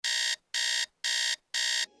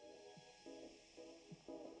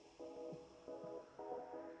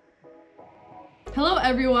Hello,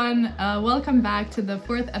 everyone. Welcome back to the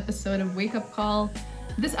fourth episode of Wake Up Call.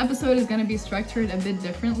 This episode is going to be structured a bit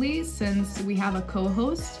differently since we have a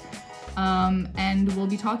co-host, and we'll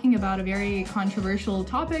be talking about a very controversial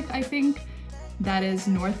topic, I think, that is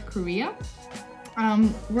North Korea.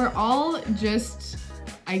 We're all just,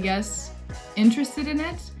 I guess, interested in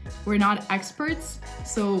it. We're not experts,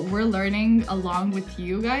 so we're learning along with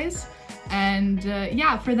you guys. And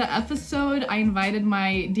for the episode, I invited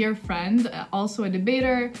my dear friend, also a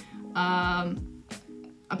debater, a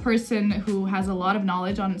person who has a lot of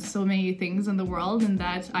knowledge on so many things in the world and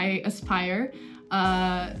that I aspire.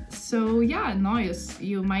 Nojus,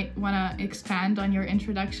 you might want to expand on your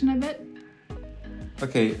introduction a bit.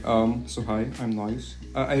 Okay, so hi, I'm Nojus.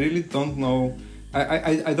 I really don't know,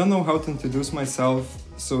 I don't know how to introduce myself,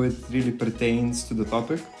 so it really pertains to the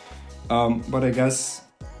topic. But I guess,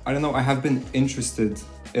 I don't know, I have been interested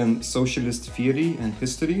in socialist theory and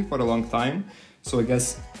history for a long time. So I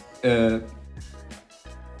guess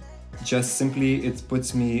just simply it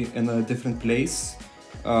puts me in a different place,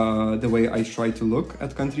 the way I try to look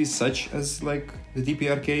at countries such as like the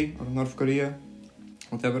DPRK or North Korea,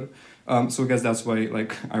 whatever. So I guess that's why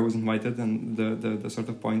like I was invited and the sort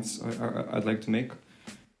of points I'd like to make.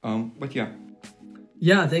 But yeah.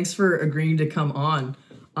 Yeah, thanks for agreeing to come on.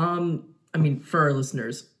 For our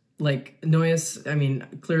listeners, like Nojus,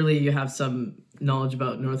 clearly you have some knowledge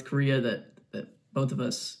about North Korea that both of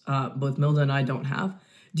us, both Milda and I, don't have.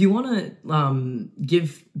 Do you want to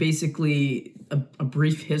give basically a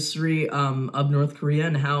brief history of North Korea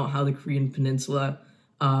and how the Korean Peninsula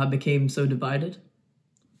became so divided?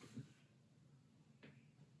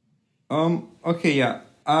 Okay, yeah.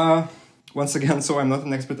 Once again, so I'm not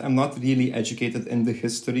an expert. I'm not really educated in the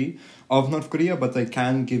history of North Korea, but I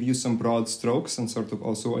can give you some broad strokes and sort of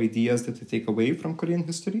also ideas that I take away from Korean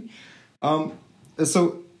history.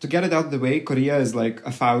 So to get it out of the way, Korea is like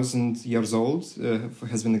 1,000 years old,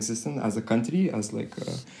 has been existing as a country,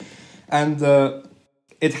 and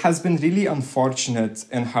it has been really unfortunate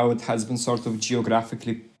in how it has been sort of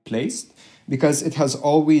geographically placed, because it has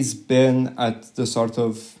always been at the sort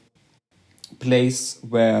of place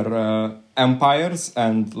where empires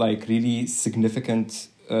and like really significant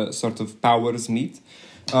sort of powers meet,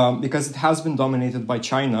 because it has been dominated by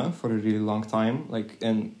China for a really long time,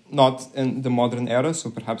 not in the modern era, so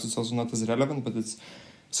perhaps it's also not as relevant, but it's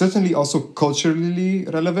certainly also culturally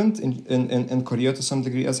relevant in Korea to some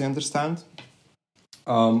degree, as I understand.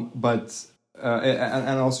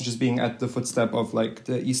 And also just being at the footstep of like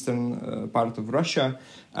the eastern part of Russia,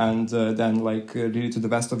 and then really to the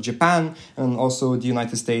west of Japan, and also the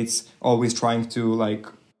United States always trying to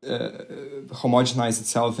homogenize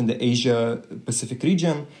itself in the Asia Pacific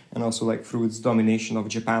region, and also like through its domination of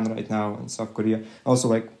Japan right now and South Korea. Also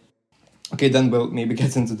then we'll maybe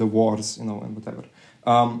get into the wars, and whatever.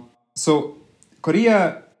 So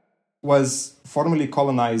Korea was formerly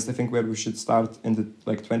colonized, I think, where we should start in the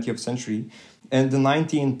 20th century, in the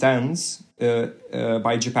 1910s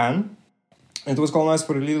by Japan. It was colonized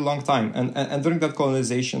for a really long time, and during that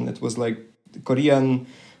colonization, it was like the Korean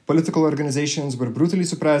political organizations were brutally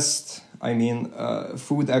suppressed.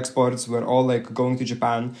 Food exports were all going to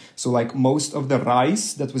Japan. So most of the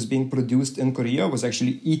rice that was being produced in Korea was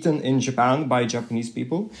actually eaten in Japan by Japanese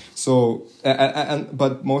people. So,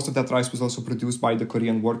 but most of that rice was also produced by the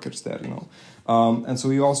Korean workers there, and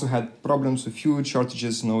so you also had problems with huge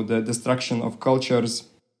shortages, the destruction of cultures,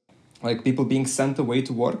 like people being sent away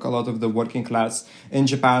to work. A lot of the working class in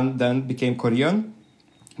Japan then became Korean,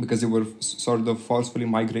 because they were sort of forcefully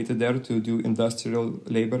migrated there to do industrial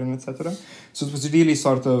labor and etc. So it was really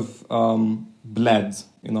sort of bled,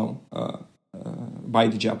 by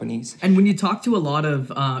the Japanese. And when you talk to a lot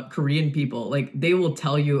of Korean people, they will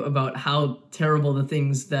tell you about how terrible the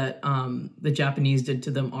things that the Japanese did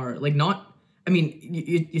to them are.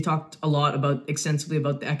 You talked extensively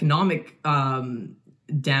about the economic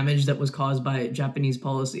damage that was caused by Japanese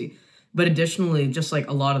policy. But additionally, just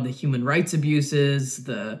a lot of the human rights abuses,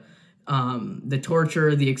 the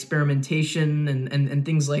torture, the experimentation, and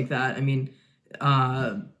things like that.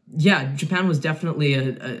 Japan was definitely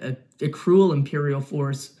a cruel imperial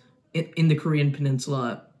force in the Korean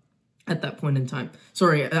Peninsula at that point in time.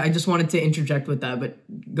 Sorry, I just wanted to interject with that, but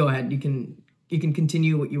go ahead. You can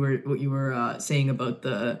continue what you were saying about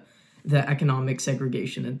the economic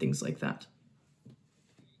segregation and things like that.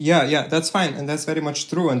 Yeah, that's fine, and that's very much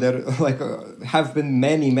true. And there have been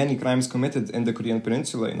many crimes committed in the Korean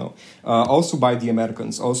Peninsula, also by the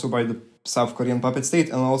Americans, also by the South Korean puppet state,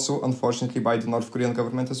 and also unfortunately by the North Korean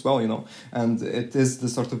government as well, And it is the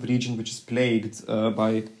sort of region which is plagued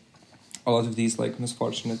by a lot of these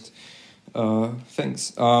misfortunate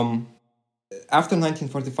things. after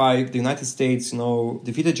 1945, the United States,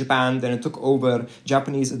 defeated Japan. Then it took over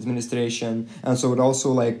Japanese administration, and so it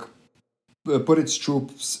also like put its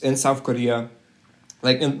troops in South Korea,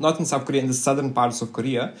 not in South Korea, in the southern parts of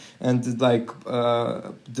Korea, and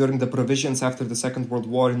during the provisions after the Second World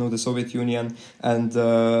War, the Soviet Union and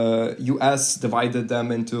U.S. divided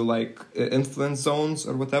them into influence zones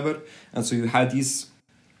or whatever, and so you had these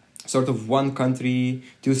sort of one country,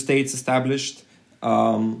 two states established.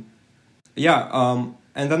 And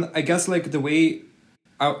then I guess the way,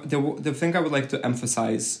 the thing I would like to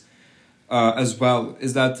emphasize as well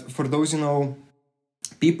is that for those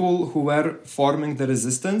people who were forming the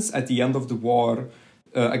resistance at the end of the war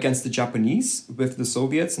against the Japanese with the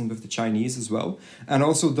Soviets and with the Chinese as well, and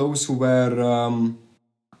also those who were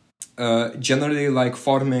generally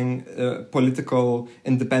forming political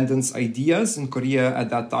independence ideas in Korea at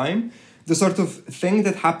that time, the sort of thing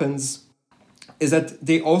that happens is that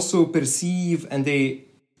they also perceive and they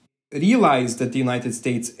realize that the United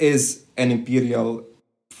States is an imperial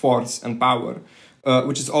force and power,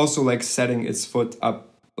 which is also setting its foot up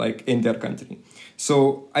in their country.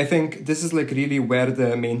 So I think this is really where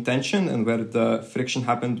the main tension and where the friction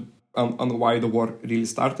happened on why the war really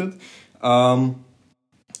started.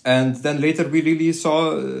 And then later we really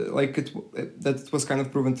saw that it was kind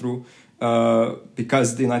of proven true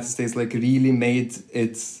because the United States really made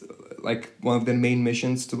it one of their main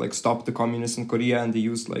missions to stop the communists in Korea, and they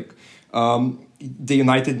used the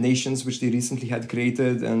United Nations, which they recently had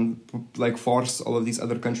created, and force all of these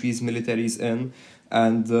other countries' militaries in,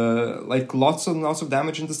 and lots and lots of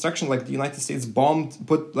damage and destruction. The United States bombed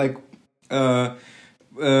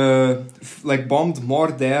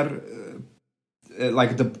more there.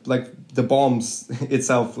 The bombs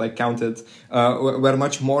itself counted were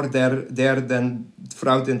much more there than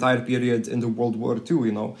throughout the entire period in the World War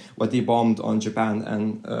II. What they bombed on Japan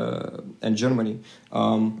and Germany.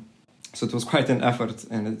 So it was quite an effort,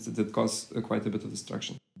 and it did cause quite a bit of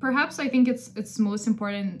destruction. Perhaps I think it's most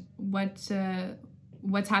important what's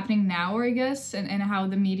happening now, I guess, and how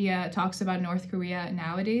the media talks about North Korea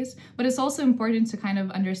nowadays. But it's also important to kind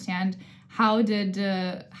of understand how did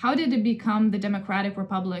it become the Democratic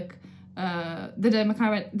Republic, the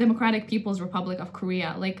Democratic People's Republic of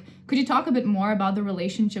Korea? Could you talk a bit more about the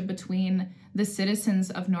relationship between the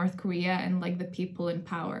citizens of North Korea and the people in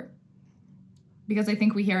power? Because I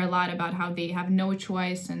think we hear a lot about how they have no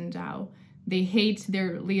choice and how they hate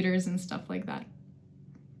their leaders and stuff like that.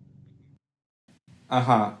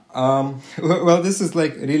 Well, this is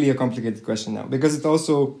really a complicated question now, because it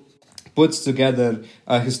also puts together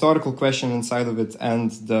a historical question inside of it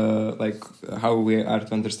and the how we are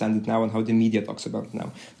to understand it now and how the media talks about it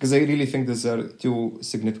now. Because I really think these are two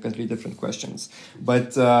significantly different questions.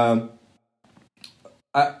 But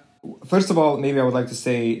first of all, maybe I would like to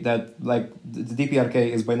say that the DPRK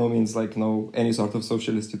is by no means any sort of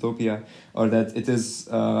socialist utopia, or that it is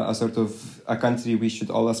a sort of a country we should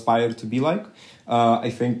all aspire to be like. I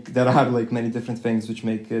think there are many different things which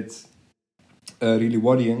make it really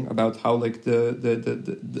worrying about how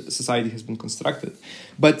the society has been constructed.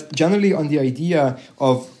 But generally on the idea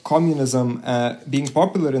of communism being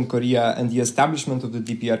popular in Korea and the establishment of the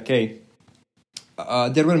DPRK,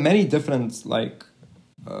 there were many different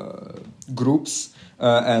groups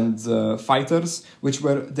and fighters, which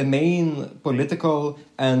were the main political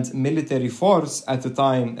and military force at the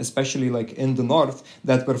time, especially in the north,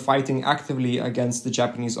 that were fighting actively against the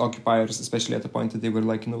Japanese occupiers, especially at the point that they were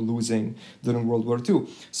losing during World War II.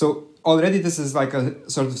 So already this is a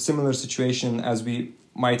sort of similar situation as we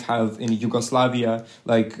might have in Yugoslavia,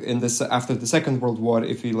 in this after the Second World War,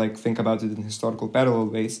 if we think about it in historical parallel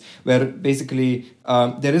ways, where basically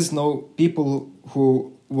there is no people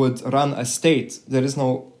who would run a state. There is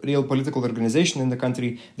no real political organization in the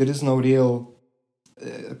country. There is no real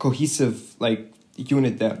cohesive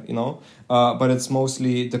unit there, but it's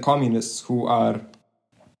mostly the communists who are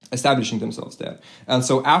establishing themselves there. And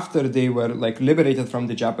so after they were liberated from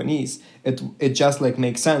the Japanese, it just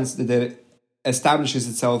makes sense that it establishes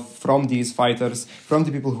itself from these fighters, from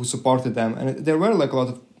the people who supported them. And there were a lot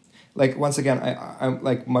of once again, I'm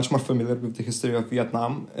much more familiar with the history of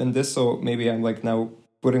Vietnam in this, so maybe I'm now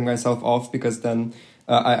putting myself off because then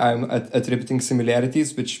I'm attributing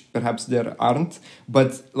similarities, which perhaps there aren't.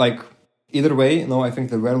 But either way, I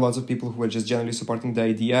think there were lots of people who were just generally supporting the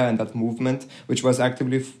idea and that movement, which was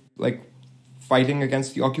actively fighting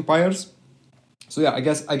against the occupiers. So yeah, I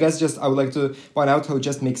guess just I would like to point out how it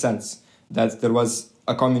just makes sense that there was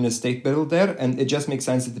a communist state built there, and it just makes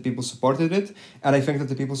sense that the people supported it, and I think that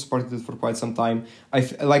the people supported it for quite some time.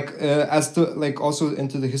 As to also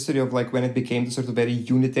into the history of when it became the sort of very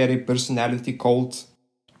unitary personality cult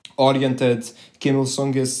oriented Kim Il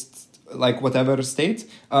Sungist like whatever state.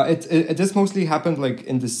 This mostly happened like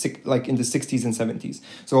in the 60s and 70s.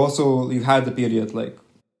 So also you had the period like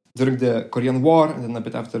during the Korean War, and then a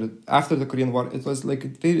bit after the Korean War. It was like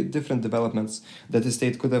very different developments that the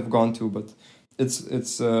state could have gone to, but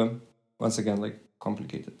it's once again like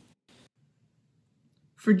complicated.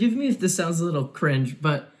 Forgive me if this sounds a little cringe,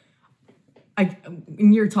 but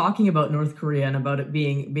when you're talking about North Korea and about it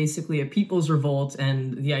being basically a people's revolt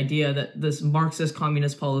and the idea that this Marxist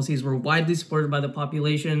communist policies were widely supported by the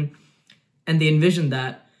population, and they envisioned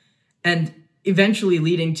that, and eventually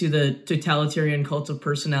leading to the totalitarian cult of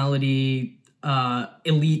personality,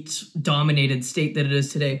 elite dominated state that it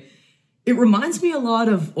is today, it reminds me a lot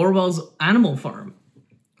of Orwell's Animal Farm.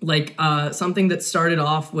 Like something that started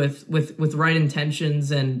off with right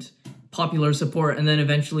intentions and popular support, and then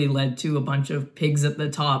eventually led to a bunch of pigs at the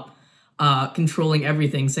top controlling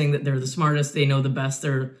everything, saying that they're the smartest, they know the best,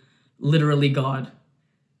 they're literally God.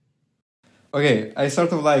 Okay, I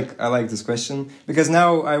like this question, because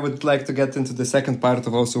now I would like to get into the second part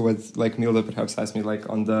of also what like Milda perhaps asked me, like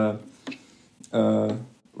on the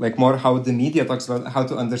like more how the media talks about how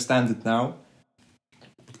to understand it now.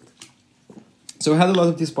 So I had a lot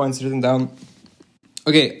of these points written down.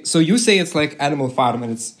 Okay, so you say it's like Animal Farm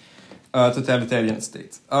and it's a totalitarian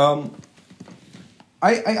state. I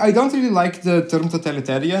don't really like the term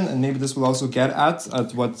totalitarian, and maybe this will also get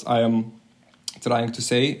at what I am trying to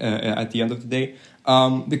say at the end of the day,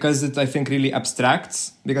 because it, I think, really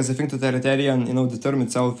abstracts, because I think totalitarian, the term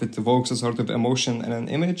itself, it evokes a sort of emotion and an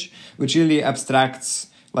image, which really abstracts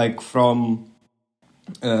like from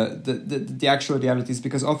the actual realities,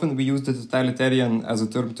 because often we use the totalitarian as a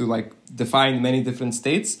term to like define many different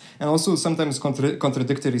states and also sometimes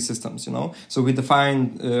contradictory systems, So we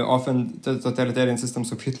define often the totalitarian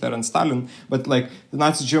systems of Hitler and Stalin, but like the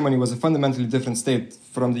Nazi Germany was a fundamentally different state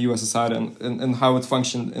from the USSR and how it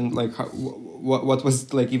functioned and like what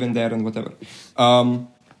was like even there and whatever.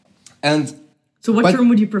 And so what term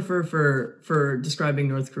would you prefer for describing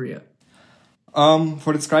North Korea?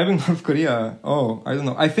 For describing North Korea, I don't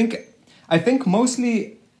know. I think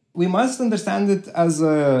mostly we must understand it as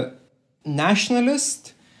a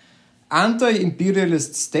nationalist,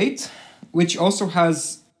 anti-imperialist state, which also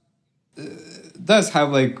does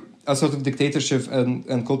have like a sort of dictatorship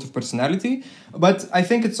and cult of personality. But I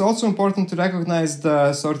think it's also important to recognize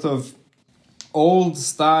the sort of old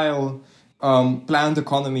style planned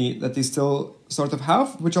economy that they still sort of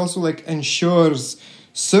have, which also like ensures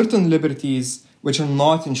certain liberties which are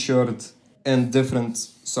not ensured in different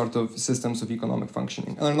sort of systems of economic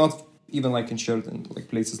functioning, and are not even like ensured in like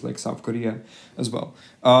places like South Korea as well.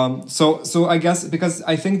 So I guess, because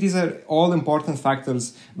I think these are all important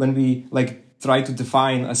factors when we like try to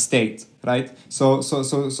define a state, right? So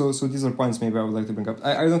these are points maybe I would like to bring up.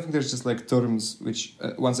 I don't think there's just like terms which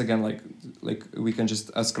once again like we can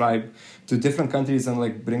just ascribe to different countries and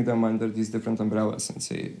like bring them under these different umbrellas and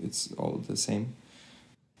say it's all the same.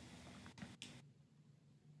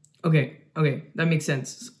 Okay, that makes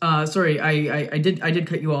sense. Sorry, I did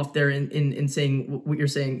cut you off there in saying what you're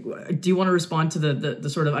saying. Do you want to respond to the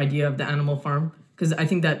sort of idea of the Animal Farm? Because I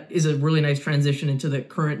think that is a really nice transition into the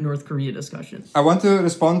current North Korea discussion. I want to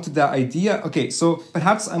respond to the idea. Okay, so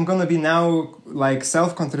perhaps I'm going to be now like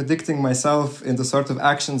self-contradicting myself in the sort of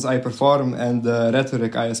actions I perform and the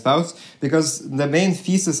rhetoric I espouse, because the main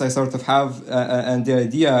thesis I sort of have and the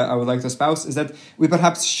idea I would like to espouse is that we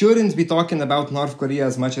perhaps shouldn't be talking about North Korea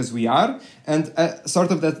as much as we are, and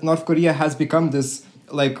sort of that North Korea has become this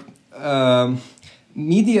like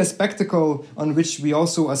media spectacle on which we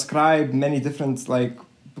also ascribe many different like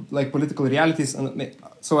political realities, and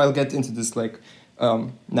so I'll get into this like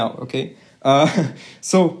now. Okay,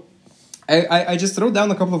 so I just wrote down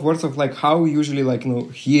a couple of words of like how we usually like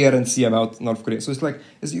hear and see about North Korea. So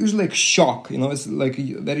it's usually like shock, it's like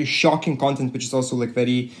very shocking content, which is also like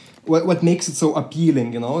very what makes it so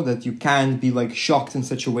appealing, that you can be like shocked in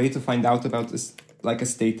such a way to find out about this like a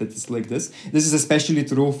state that is like this. This is especially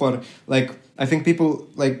true for like I think people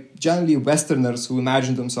like generally Westerners who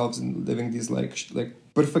imagine themselves in living these like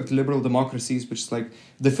perfect liberal democracies, which is like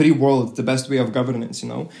the free world, the best way of governance,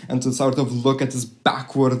 and to sort of look at this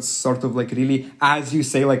backwards sort of like really, as you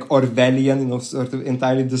say, like Orwellian, sort of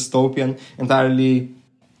entirely dystopian, entirely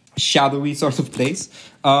shadowy sort of place.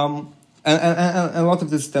 And a lot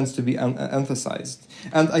of this tends to be emphasized.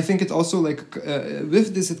 And I think it also like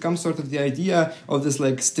with this, it comes sort of the idea of this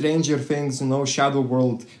like Stranger Things, shadow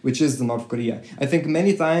world, which is the North Korea. I think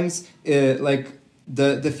many times like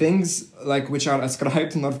the things like which are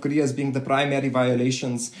ascribed to North Korea as being the primary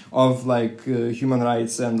violations of like human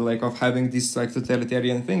rights and like of having these like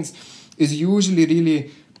totalitarian things is usually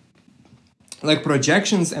really like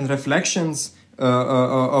projections and reflections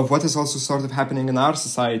of what is also sort of happening in our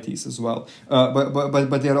societies as well.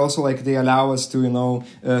 But they're also like they allow us to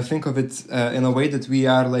think of it in a way that we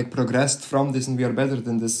are like progressed from this and we are better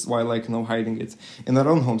than this, while like hiding it in our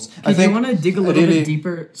own homes. I think I want to dig a little bit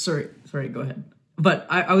deeper. Sorry, go ahead. But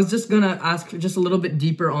I was just gonna ask just a little bit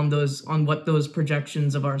deeper on what those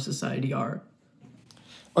projections of our society are.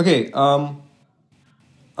 Okay.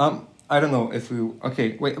 I don't know if we.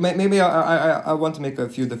 Okay, wait. Maybe I want to make a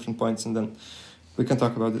few different points and then we can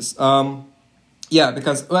talk about this. Yeah,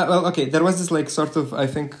 because okay. There was this like sort of I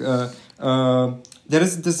think there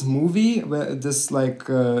is this movie where this like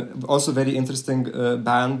also very interesting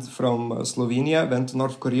band from Slovenia went to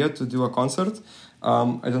North Korea to do a concert.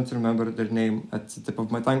 I don't remember their name at the tip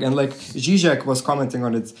of my tongue. And like Zizek was commenting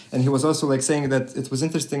on it, and he was also like saying that it was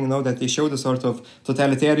interesting, that they showed a sort of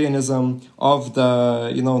totalitarianism of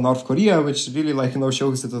the, North Korea, which really like,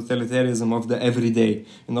 shows the totalitarianism of the everyday,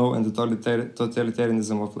 and the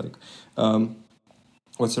totalitarianism of like,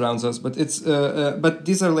 what surrounds us, but it's but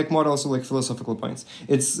these are like more also like philosophical points.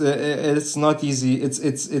 It's not easy.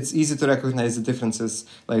 It's easy to recognize the differences,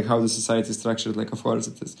 like how the society is structured. Like of course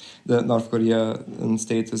it is. The North Korean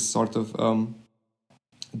state is sort of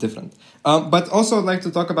different. But also I'd like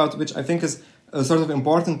to talk about, which I think is sort of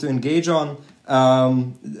important to engage on.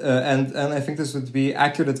 And I think this would be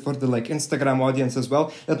accurate for the like Instagram audience as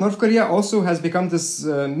well, that North Korea also has become this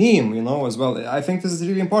meme, as well. I think this is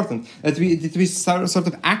really important that we sort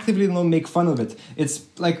of actively make fun of it. It's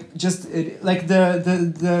like just like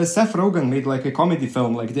the Seth Rogen made like a comedy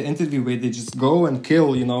film, like the interview where they just go and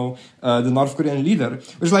kill the North Korean leader,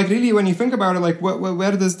 which like really when you think about it, like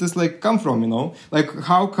where does this like come from? Like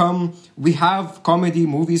how come we have comedy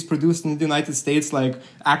movies produced in the United States like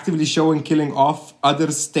actively showing killing off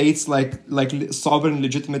other states like sovereign,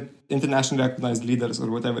 legitimate, internationally recognized leaders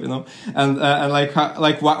or whatever, and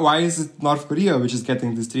why is it North Korea which is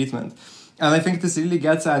getting this treatment? And I think this really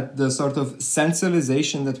gets at the sort of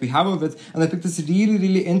sensationalization that we have of it, and I think this really,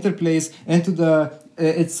 really interplays into the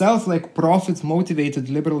itself like profit-motivated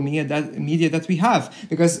liberal media that we have,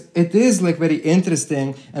 because it is like very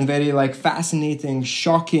interesting and very like fascinating,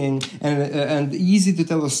 shocking, and easy to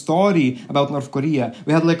tell a story about North Korea.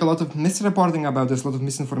 We had like a lot of misreporting about this, a lot of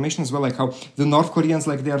misinformation as well, like how the North Koreans,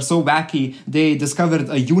 like they are so wacky, they discovered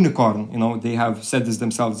a unicorn. They have said this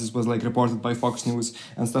themselves. This was like reported by Fox News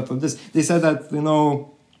and stuff like this. They said that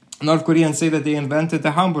North Koreans say that they invented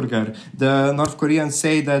the hamburger. The North Koreans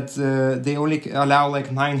say that they only allow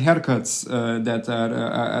like 9 haircuts that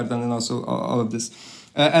are done, and also all of this.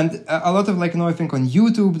 And a lot of like, I think on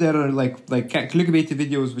YouTube there are like clickbaity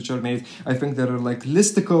videos which are made. I think there are like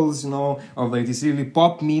listicles, of like these really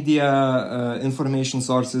pop media information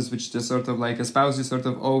sources which just sort of like espouse these sort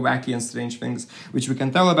of wacky and strange things which we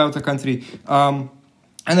can tell about a country.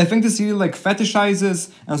 And I think this really like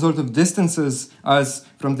fetishizes and sort of distances us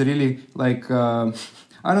from the really like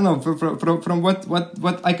I don't know from what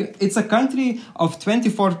like it's a country of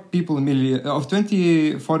 24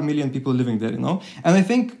 million people living there, and I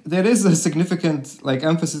think there is a significant like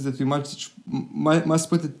emphasis that we must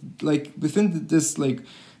put it like within this like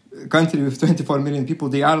country with 24 million people.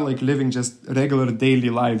 They are like living just regular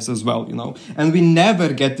daily lives as well, and we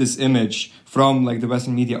never get this image from like the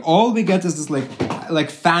Western media. All we get is this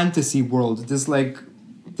like fantasy world, this like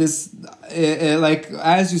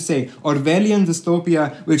as you say, Orwellian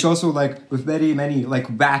dystopia, which also like with very many like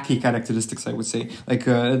wacky characteristics, I would say, like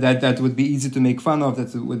that would be easy to make fun of,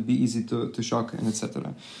 that would be easy to shock, and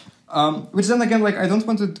etc. Which then again, like I don't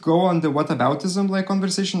want to go on the whataboutism like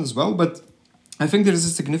conversation as well, but I think there is a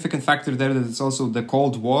significant factor there that it's also the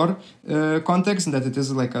Cold War context, and that it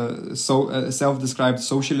is like a self-described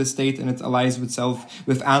socialist state, and it allies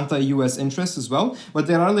with anti-US interests as well. But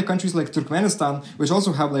there are like countries like Turkmenistan, which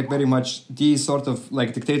also have like very much these sort of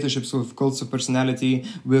like dictatorships with cults of personality,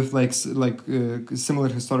 with like similar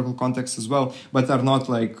historical contexts as well, but are not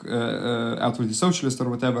like outwardly socialist or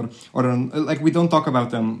whatever, or like we don't talk about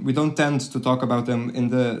them. We don't tend to talk about them in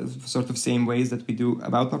the sort of same ways that we do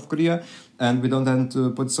about North Korea. And we don't tend to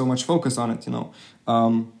put so much focus on it,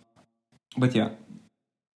 But yeah.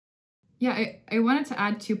 Yeah, I wanted to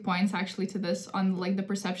add 2 points actually to this on like the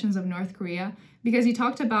perceptions of North Korea, because you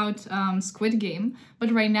talked about Squid Game,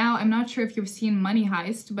 but right now I'm not sure if you've seen Money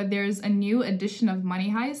Heist, but there's a new edition of Money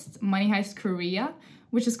Heist Korea,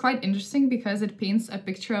 which is quite interesting because it paints a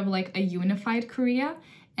picture of like a unified Korea,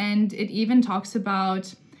 and it even talks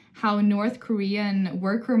about how North Korean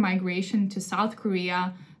worker migration to South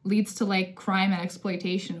Korea leads to like crime and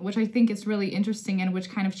exploitation, which I think is really interesting and which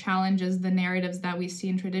kind of challenges the narratives that we see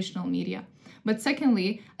in traditional media. But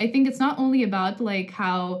secondly, I think it's not only about like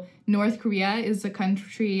how North Korea is a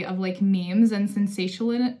country of like memes and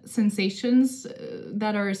sensations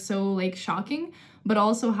that are so like shocking, but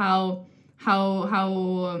also how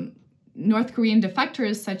North Korean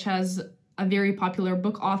defectors, such as a very popular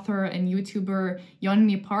book author and YouTuber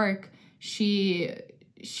Yeonmi Park, she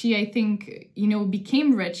I think, you know,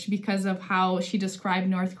 became rich because of how she described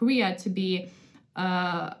North Korea to be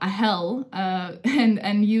a hell,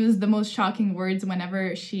 and used the most shocking words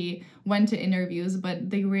whenever she went to interviews. But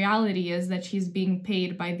the reality is that she's being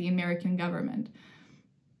paid by the American government.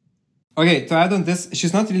 Okay, to add on this,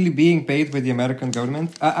 she's not really being paid by the American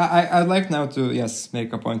government. I'd like now to, yes,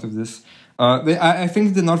 make a point of this. I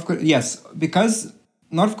think the because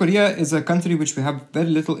North Korea is a country which we have very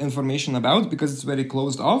little information about because it's very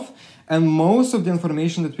closed off, and most of the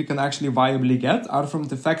information that we can actually viably get are from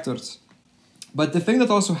defectors. But the thing that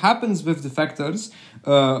also happens with defectors,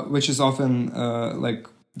 which is often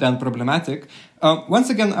then problematic. Once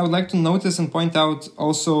again, I would like to notice and point out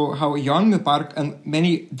also how Yeonmi Park and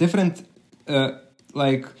many different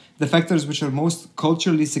defectors which are most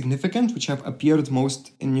culturally significant, which have appeared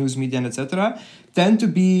most in news media and etc., tend to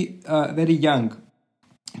be very young,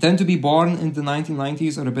 tend to be born in the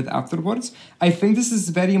 1990s or a bit afterwards. I think this is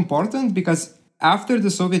very important because after the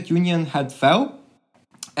Soviet Union had fell,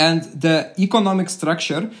 and the economic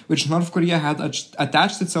structure which North Korea had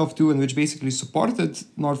attached itself to and which basically supported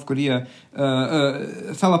North Korea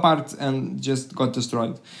fell apart and just got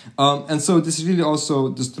destroyed. And so this really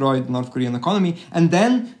also destroyed North Korean economy. And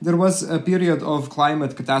then there was a period of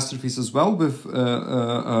climate catastrophes as well with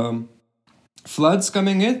floods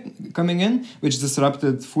coming in, which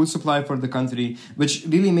disrupted food supply for the country, which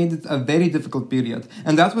really made it a very difficult period.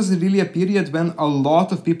 And that was really a period when a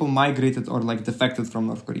lot of people migrated or defected from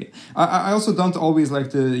North Korea. I also don't always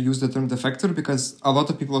like to use the term defector because a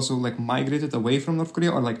lot of people also migrated away from North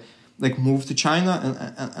Korea or moved to China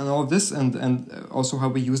and all of this, and also how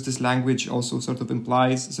we use this language also sort of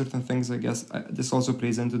implies certain things. I guess this also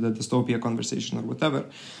plays into the dystopia conversation or whatever.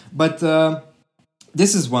 But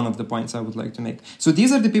this is one of the points I would like to make. So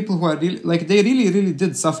these are the people who are really, they really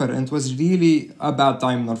did suffer, and it was really a bad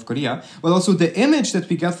time in North Korea. But also the image that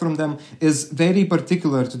we get from them is very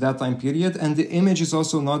particular to that time period, and the image is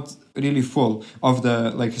also not really full of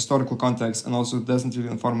the historical context, and also doesn't really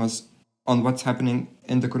inform us on what's happening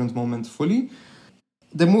in the current moment fully.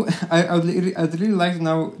 I'd really like to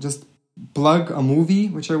now just plug a movie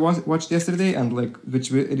which I watched yesterday, and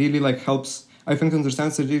which really helps, I think, to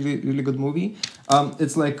understand. It's a really good movie.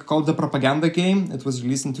 It's called The Propaganda Game. It was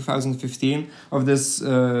released in 2015 of this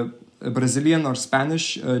Brazilian or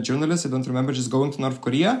Spanish journalist, I don't remember, just going to North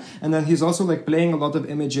Korea. And then he's also playing a lot of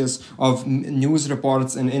images of news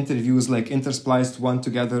reports and interviews interspliced one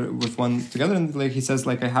together. And he says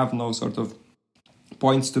I have no sort of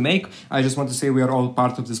points to make. I just want to say we are all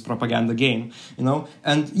part of this propaganda game, you know?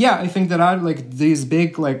 And yeah, I think there are these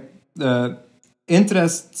big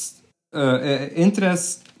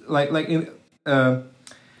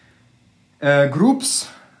groups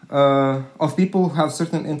of people who have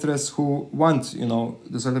certain interests who want,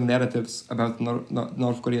 the sort of narratives about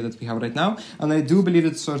North Korea that we have right now. And I do believe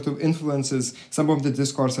it sort of influences some of the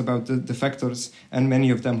discourse about the defectors and many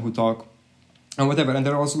of them who talk and whatever. And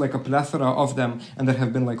there are also a plethora of them, and there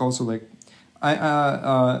have been many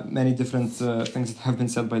different things that have been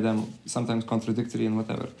said by them, sometimes contradictory and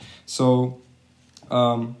whatever. So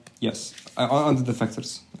yes, on the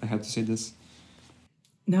defectors, I had to say this.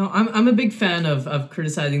 No, I'm a big fan of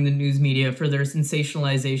criticizing the news media for their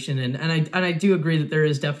sensationalization, and I do agree that there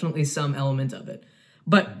is definitely some element of it.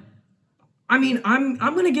 But I mean, I'm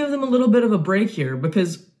going to give them a little bit of a break here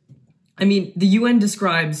because I mean, the UN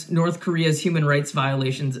describes North Korea's human rights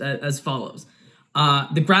violations as follows.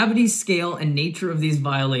 The gravity, scale, and nature of these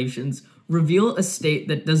violations reveal a state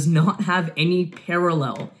that does not have any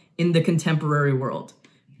parallel in the contemporary world,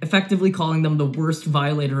 effectively calling them the worst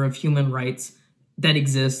violator of human rights that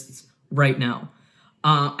exists right now.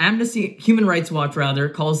 Human Rights Watch,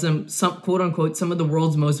 calls them quote unquote some of the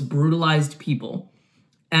world's most brutalized people.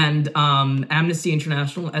 And Amnesty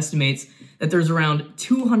International estimates that there's around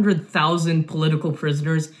 200,000 political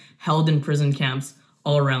prisoners held in prison camps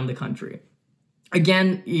all around the country.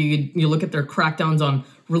 Again, you look at their crackdowns on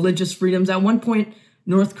religious freedoms. At one point,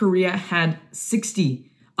 North Korea had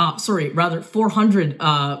 400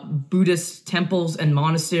 Buddhist temples and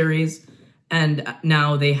monasteries, and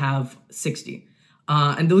now they have 60.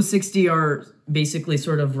 And those 60 are basically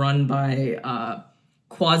sort of run by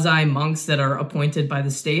quasi-monks that are appointed by the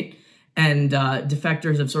state. And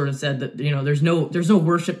defectors have sort of said that, there's no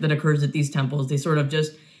worship that occurs at these temples. They sort of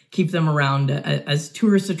just keep them around as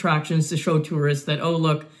tourist attractions to show tourists that, oh,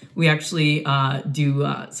 look, we actually do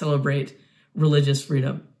celebrate religious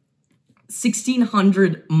freedom.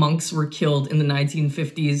 1,600 monks were killed in the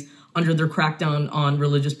 1950s under their crackdown on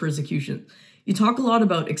religious persecution. You talk a lot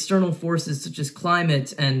about external forces such as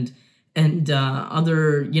climate and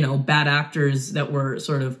other, bad actors that were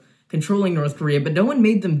sort of controlling North Korea, but no one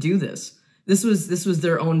made them do this. This was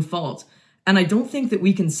their own fault. And I don't think that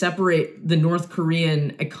we can separate the North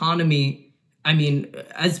Korean economy, I mean,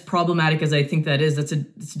 as problematic as I think that is, it's a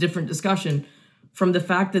different discussion, from the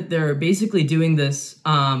fact that they're basically doing this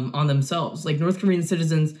on themselves. Like, North Korean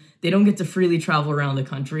citizens, they don't get to freely travel around the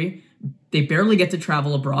country. They barely get to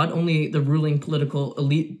travel abroad. Only the ruling political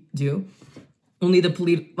elite do. Only the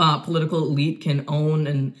political elite can own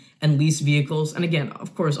and lease vehicles. And again,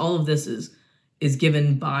 of course, all of this is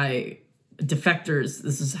given by defectors.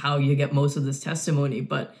 This is how you get most of this testimony.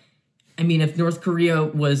 But I mean, if North Korea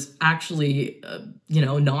was actually,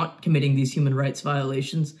 not committing these human rights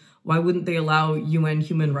violations, why wouldn't they allow UN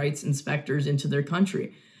human rights inspectors into their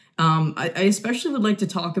country? I especially would like to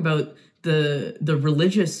talk about the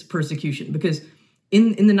religious persecution, because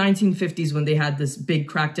in the 1950s, when they had this big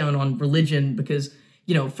crackdown on religion, because,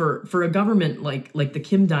 for a government like the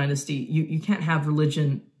Kim dynasty, you can't have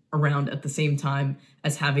religion around at the same time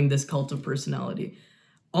as having this cult of personality.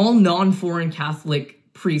 All non-foreign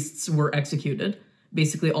Catholic priests were executed.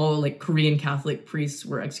 Basically, all Korean Catholic priests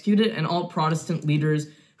were executed, and all Protestant leaders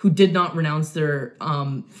who did not renounce their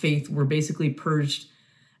faith were basically purged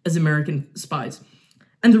as American spies.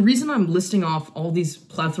 And the reason I'm listing off all these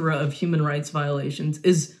plethora of human rights violations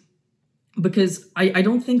is because I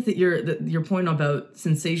don't think that your point about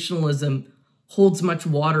sensationalism holds much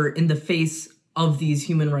water in the face of these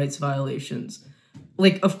human rights violations.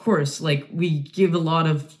 Of course, we give a lot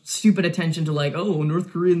of stupid attention to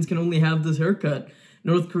North Koreans can only have this haircut.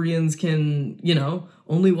 North Koreans can,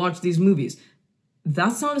 only watch these movies.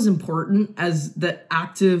 That's not as important as the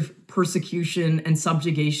active persecution and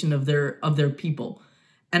subjugation of their people.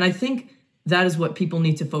 And I think that is what people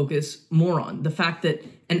need to focus more on. The fact that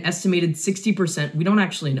an estimated 60%, we don't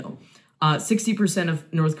actually know, 60%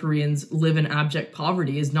 of North Koreans live in abject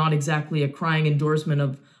poverty is not exactly a crying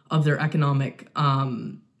endorsement of their economic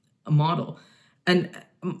model. And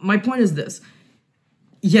my point is this.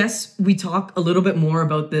 Yes, we talk a little bit more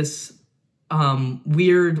about this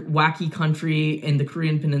weird, wacky country in the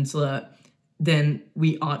Korean Peninsula than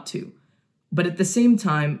we ought to. But at the same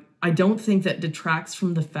time, I don't think that detracts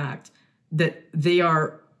from the fact that they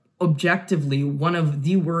are objectively one of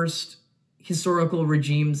the worst historical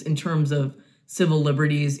regimes in terms of civil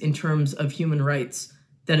liberties, in terms of human rights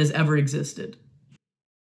that has ever existed.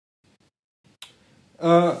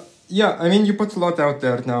 Yeah, I mean, you put a lot out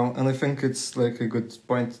there now, and I think it's a good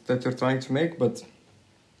point that you're trying to make, but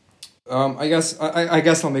I guess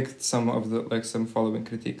I'll make some of the some following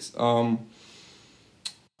critiques.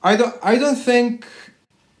 I don't think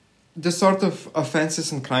the sort of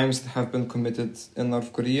offenses and crimes that have been committed in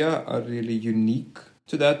North Korea are really unique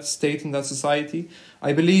to that state and that society.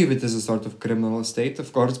 I believe it is a sort of criminal state,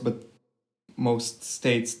 of course, but most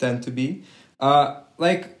states tend to be. I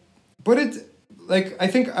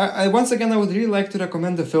think I once again I would really like to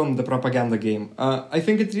recommend the film The Propaganda Game. I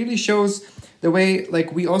think it really shows the way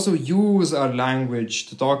we also use our language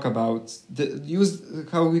to talk about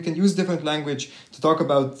how we can use different language to talk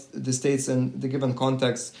about the states in the given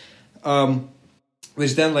context,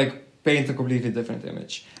 which then paint a completely different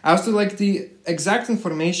image. As to the exact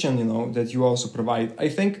information that you also provide, I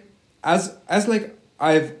think as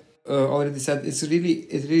I've already said, it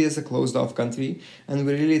really is a closed off country, and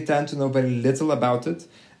we really tend to know very little about it.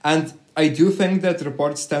 And I do think that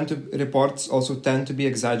reports also tend to be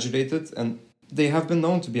exaggerated, and they have been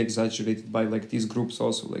known to be exaggerated by these groups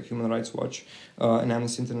also, Human Rights Watch and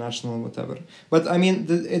Amnesty International and whatever. But I mean,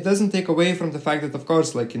 it doesn't take away from the fact that, of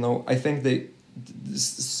course, I think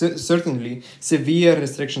certainly severe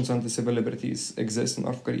restrictions on the civil liberties exist in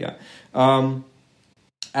North Korea.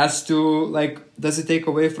 As to does it take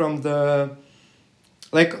away from the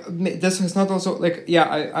this is not also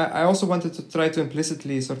I also wanted to try to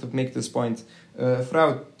implicitly sort of make this point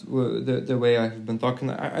throughout the way I've been talking.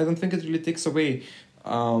 I don't think it really takes away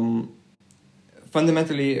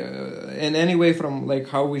fundamentally in any way from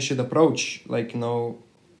how we should approach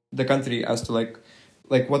the country as to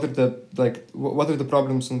what are the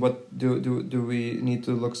problems and what do we need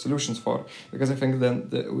to look solutions for? Because I think then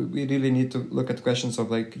we really need to look at questions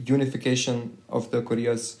of unification of the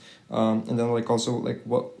Koreas, and then also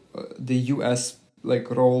what the U.S.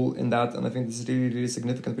 like role in that, and I think this is really, really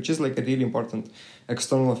significant, which is like a really important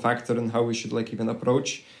external factor in how we should like even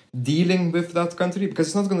approach dealing with that country, because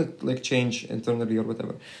it's not going to like change internally or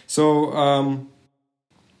whatever. So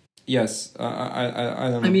yes, I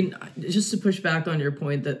don't know. I mean, just to push back on your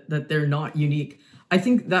point that they're not unique, I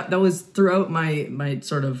think that was throughout my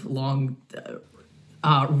sort of long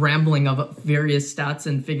rambling of various stats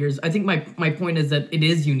and figures. I think my point is that it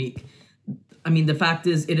is unique. I mean, the fact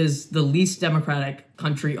is, it is the least democratic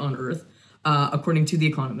country on earth, according to The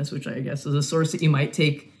Economist, which I guess is a source that you might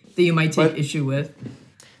take issue with.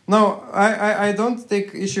 No, I don't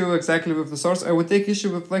take issue exactly with the source. I would take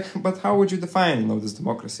issue with like, but how would you define this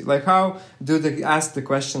democracy? Like, how do they ask the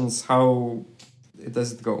questions? How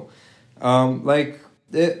does it go? I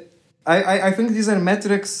think these are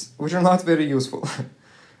metrics which are not very useful,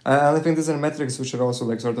 and I think these are metrics which are also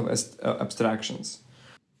like sort of abstractions.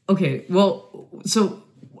 Okay, well, so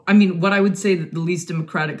I mean, what I would say that the least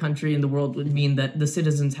democratic country in the world would mean that the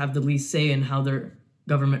citizens have the least say in how their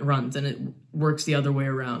government runs, and it works the other way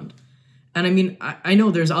around. And I mean, I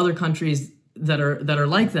know there's other countries that are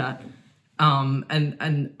like that,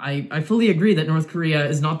 and I fully agree that North Korea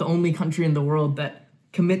is not the only country in the world that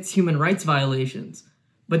commits human rights violations,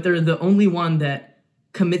 but they're the only one that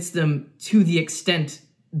commits them to the extent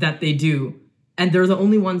that they do, and they're the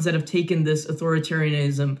only ones that have taken this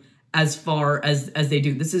authoritarianism as far as they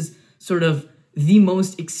do. This is sort of the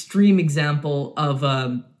most extreme example of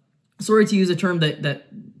sorry to use a term that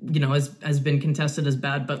has been contested as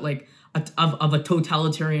bad, but like of a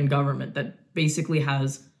totalitarian government that basically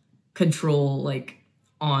has control like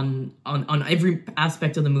on every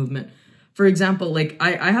aspect of the movement. For example, like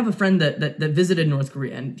I have a friend that visited North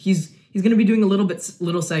Korea, and he's going to be doing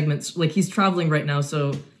little segments. Like, he's traveling right now,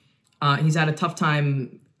 so he's had a tough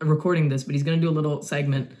time recording this, but he's going to do a little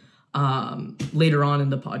segment later on in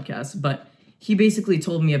the podcast. But he basically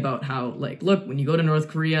told me about how, like, look, when you go to North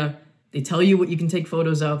Korea, they tell you what you can take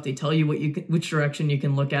photos of. They tell you which direction you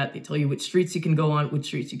can look at. They tell you which streets you can go on, which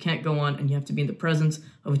streets you can't go on, and you have to be in the presence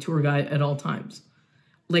of a tour guide at all times.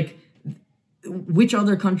 Like, which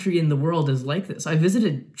other country in the world is like this? I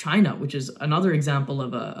visited China, which is another example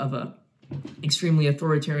of a extremely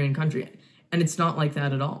authoritarian country, and it's not like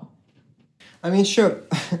that at all. I mean, sure,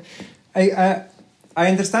 I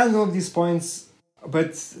understand all of these points,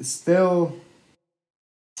 but still,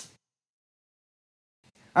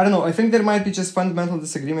 I don't know. I think there might be just fundamental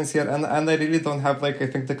disagreements here, and I really don't have like, I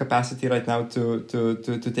think, the capacity right now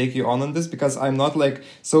to take you on this, because I'm not like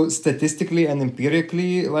so statistically and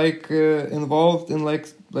empirically like involved in like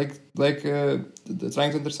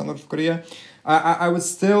trying to understand North Korea. I would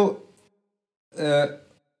still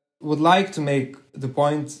would like to make the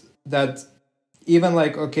point that even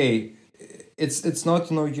like, okay, it's not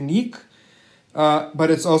unique, but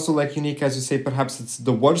it's also like unique, as you say. Perhaps it's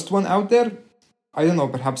the worst one out there. I don't know,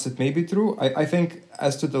 perhaps it may be true. I think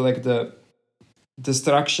as to the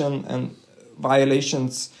destruction and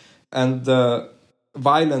violations and the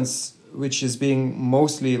violence which is being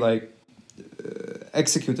mostly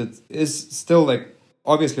executed is still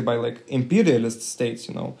obviously by imperialist states,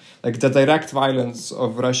 like the direct violence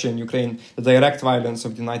of Russia and Ukraine, the direct violence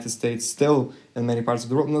of the United States still in many parts of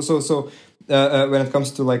the world. So when it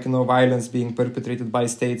comes to violence being perpetrated by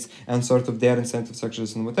states and sort of their incentive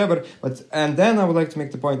structures and whatever. And then I would like to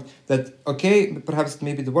make the point that, okay, perhaps it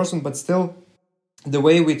may be the worst one, but still the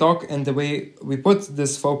way we talk and the way we put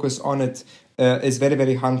this focus on it is very,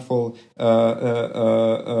 very harmful,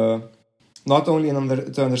 not only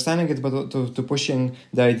to understanding it, but to pushing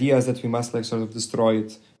the ideas that we must sort of destroy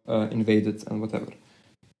it, invade it, and whatever.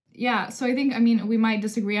 Yeah, so I think, we might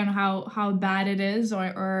disagree on how bad it is,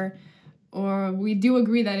 or we do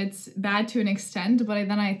agree that it's bad to an extent, but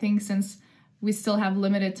then I think since we still have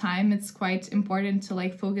limited time, it's quite important to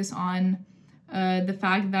focus on the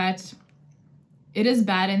fact that it is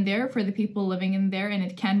bad in there for the people living in there, and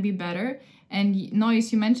it can be better. And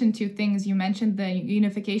Nojus, you mentioned two things. You mentioned the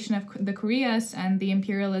unification of the Koreas and the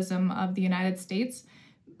imperialism of the United States.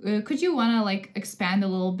 Could you want to expand a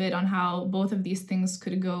little bit on how both of these things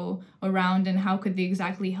could go around, and how could they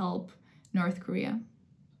exactly help North Korea?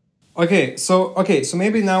 Okay, so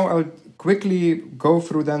maybe now I'll quickly go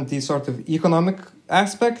through then the sort of economic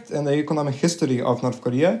aspect and the economic history of North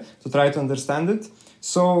Korea to try to understand it.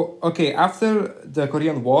 So, after the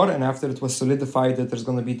Korean War and after it was solidified that there's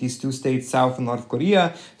going to be these two states, South and North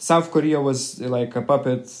Korea, South Korea was like a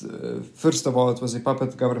puppet. First of all, it was a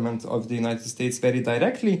puppet government of the United States very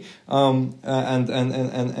directly, and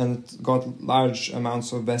got large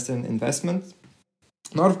amounts of Western investment.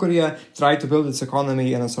 North Korea tried to build its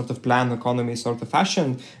economy in a sort of planned economy sort of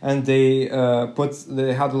fashion, and they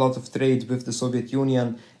had a lot of trade with the Soviet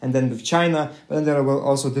Union and then with China. But then there were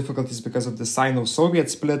also difficulties because of the Sino-Soviet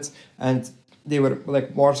split, and they were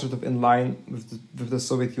like more sort of in line with the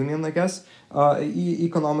Soviet Union, I guess,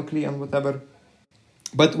 economically and whatever.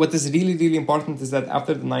 But what is really, really important is that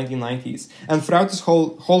after the 1990s, and throughout this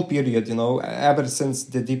whole period, ever since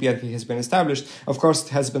the DPRK has been established, of course, it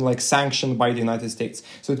has been like sanctioned by the United States.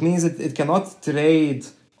 So it means that it cannot trade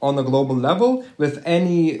on a global level with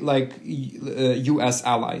any like US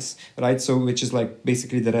allies, right? So which is like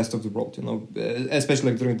basically the rest of the world, especially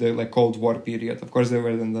like during the like Cold War period. Of course, there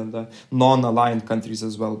were the non-aligned countries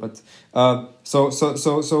as well, but so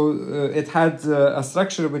it had a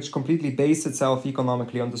structure which completely based itself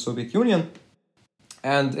economically on the Soviet Union,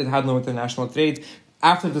 and it had no international trade.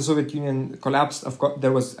 After the Soviet Union collapsed, of course,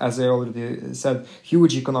 there was, as I already said,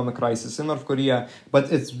 huge economic crisis in North Korea.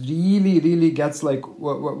 But it really, really gets like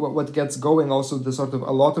what gets going. Also, the sort of a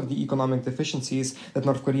lot of the economic deficiencies that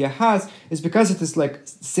North Korea has is because it is like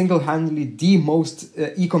single-handedly the most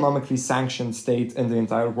economically sanctioned state in the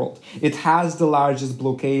entire world. It has the largest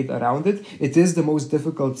blockade around it. It is the most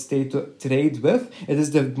difficult state to trade with. It is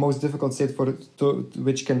the most difficult state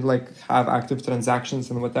which can like have active transactions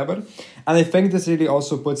and whatever. And I think this really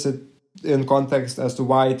also puts it in context as to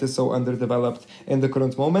why it is so underdeveloped in the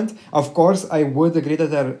current moment. Of course, I would agree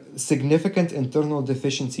that there are significant internal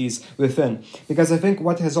deficiencies within, because I think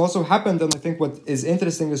what has also happened, and I think what is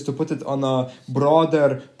interesting, is to put it on a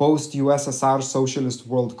broader post-USSR socialist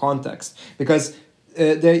world context, because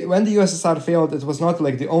when the USSR failed, it was not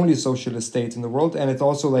like the only socialist state in the world, and it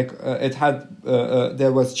also like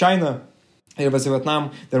there was China, there was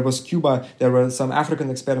Vietnam, there was Cuba, there were some African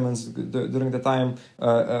experiments during the time,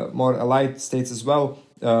 more allied states as well,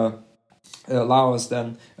 Laos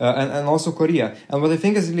then, and also Korea. And what I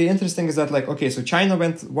think is really interesting is that, like, okay, so China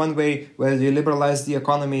went one way where they liberalized the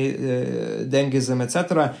economy, Dengism,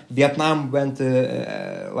 etc. Vietnam went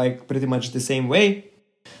like pretty much the same way.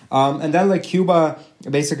 And then like Cuba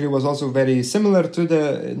basically was also very similar to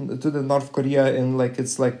the North Korea in like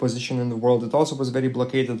its like position in the world. It also was very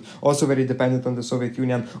blockaded, also very dependent on the Soviet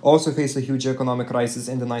Union, also faced a huge economic crisis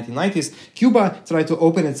in the 1990s. Cuba tried to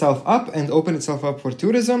open itself up for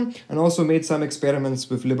tourism, and also made some experiments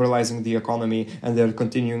with liberalizing the economy, and they're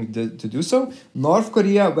continuing to do so. North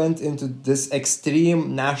Korea went into this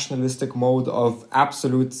extreme nationalistic mode of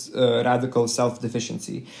absolute radical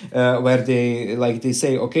self-deficiency, where they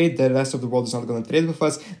say, okay, the rest of the world is not going to trade with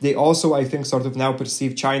us. They also, I think, sort of now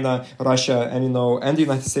perceive China, Russia, and and the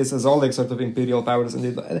United States as all like sort of imperial powers.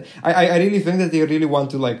 And I really think that they really want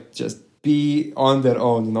to like just be on their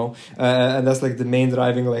own, and that's like the main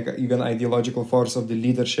driving like even ideological force of the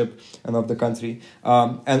leadership and of the country.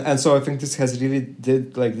 And so I think this has really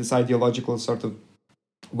did like this ideological sort of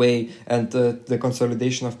way, and the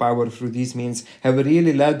consolidation of power through these means have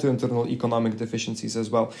really led to internal economic deficiencies as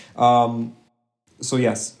well. So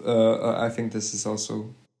yes, I think this is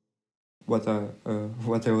also what I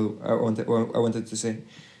wanted to say.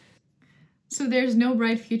 So there's no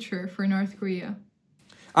bright future for North Korea.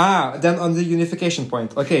 Then on the unification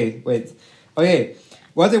point. Okay, wait. Okay,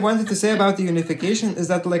 what I wanted to say about the unification is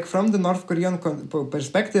that, like, from the North Korean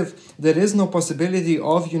perspective, there is no possibility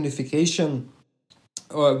of unification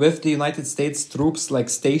with the United States troops like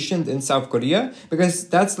stationed in South Korea, because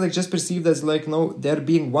that's like just perceived as like, no, there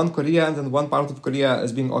being one Korea, and then one part of Korea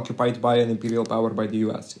is being occupied by an imperial power, by the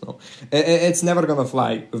US. It's never gonna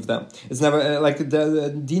fly with them. It's never like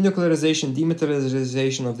the denuclearization,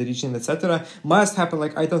 demilitarization of the region, etc. must happen.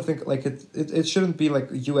 Like, I don't think like it shouldn't be like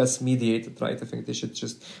US mediated, right? I think they should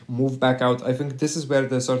just move back out. I think this is where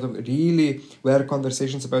the sort of really where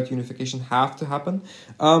conversations about unification have to happen.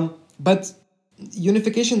 But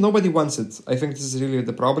unification, nobody wants it. I think this is really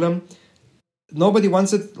the problem. Nobody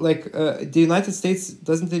wants it. Like the United States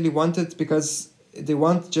doesn't really want it because they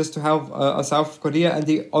want just to have a South Korea, and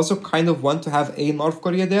they also kind of want to have a North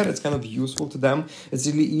Korea there. It's kind of useful to them. It's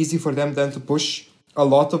really easy for them then to push a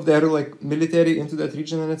lot of their like military into that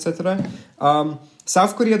region and etc.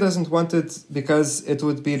 South Korea doesn't want it because it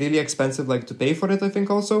would be really expensive, like, to pay for it, I think,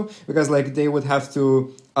 also. Because, like, they would have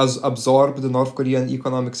to absorb the North Korean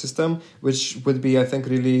economic system, which would be, I think,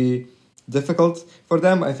 really difficult for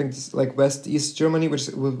them. I think this, like, West-East Germany, which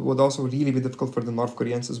would also really be difficult for the North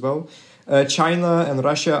Koreans as well. China and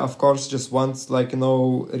Russia, of course, just want, like,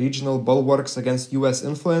 regional bulwarks against US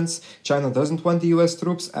influence. China doesn't want the US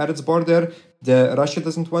troops at its border. Russia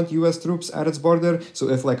doesn't want US troops at its border. So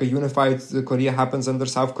if like a unified Korea happens under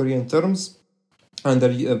South Korean terms, under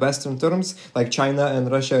Western terms. Like China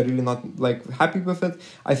and Russia are really not like happy with it.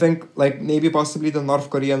 I think like maybe possibly the North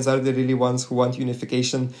Koreans are the really ones who want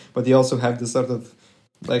unification, but they also have this sort of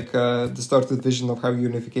like distorted vision of how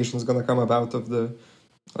unification is going to come about of the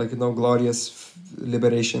like glorious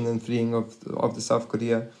liberation and freeing of the South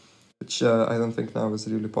Korea, which I don't think now is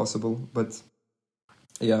really possible. But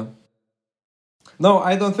yeah. No,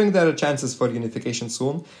 I don't think there are chances for unification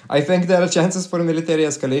soon. I think there are chances for military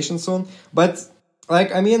escalation soon. But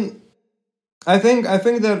like, I mean, I think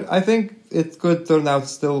it could turn out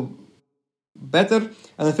still better.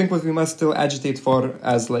 And I think what we must still agitate for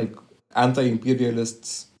as like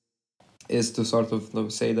anti-imperialists is to sort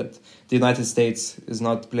of say that the United States is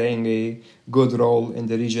not playing a good role in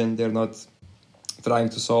the region. They're not trying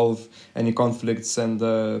to solve any conflicts, and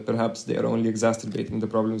perhaps they are only exacerbating the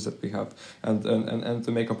problems that we have, and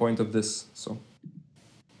to make a point of this. So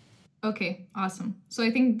okay, awesome. So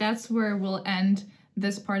I think that's where we'll end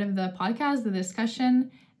this part of the podcast, the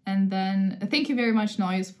discussion. And then thank you very much,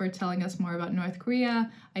 Nojus, for telling us more about North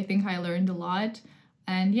Korea. I think I learned a lot.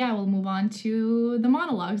 And yeah, we'll move on to the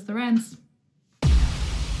monologues, the rants.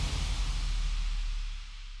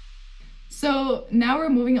 So now we're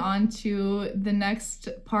moving on to the next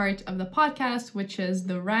part of the podcast, which is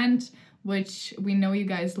the rant, which we know you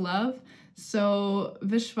guys love. So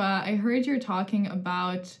Vishwa, I heard you're talking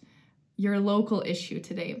about your local issue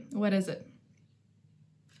today. What is it?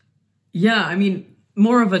 Yeah, I mean,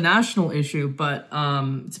 more of a national issue, but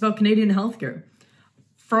it's about Canadian healthcare.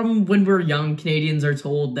 From when we're young, Canadians are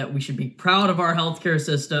told that we should be proud of our healthcare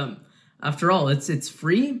system. After all, it's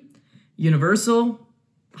free, universal,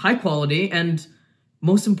 high quality, and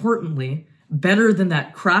most importantly, better than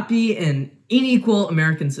that crappy and unequal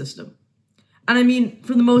American system. And I mean,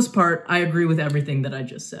 for the most part, I agree with everything that I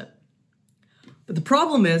just said. But the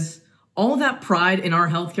problem is, all that pride in our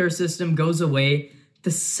healthcare system goes away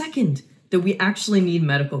the second that we actually need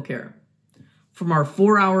medical care. From our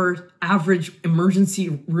 4-hour average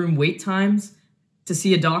emergency room wait times to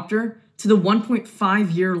see a doctor, to the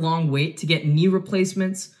 1.5-year long wait to get knee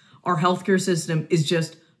replacements, our healthcare system is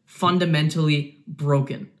just fundamentally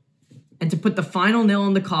broken. And to put the final nail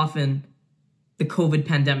in the coffin, the COVID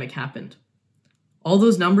pandemic happened. All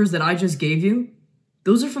those numbers that I just gave you,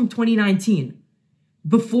 those are from 2019.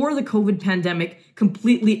 Before the COVID pandemic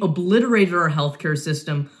completely obliterated our healthcare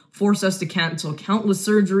system, forced us to cancel countless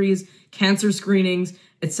surgeries, cancer screenings,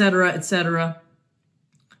 etc., etc.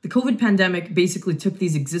 The COVID pandemic basically took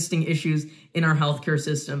these existing issues in our healthcare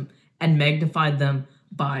system and magnified them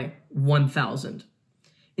by 1,000.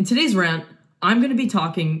 In today's rant, I'm going to be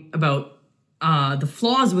talking about the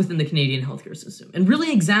flaws within the Canadian healthcare system and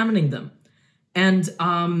really examining them, and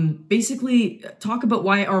basically talk about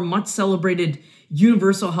why our much celebrated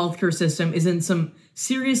universal healthcare system is in some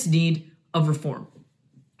serious need of reform.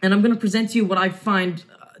 And I'm going to present to you what I find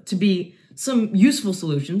to be some useful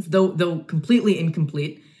solutions, though completely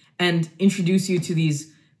incomplete, and introduce you to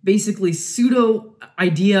these basically pseudo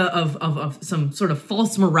idea of some sort of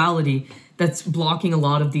false morality that's blocking a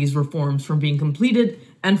lot of these reforms from being completed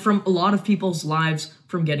and from a lot of people's lives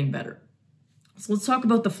from getting better. So let's talk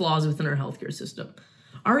about the flaws within our healthcare system.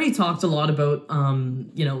 I already talked a lot about,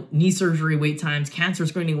 knee surgery wait times, cancer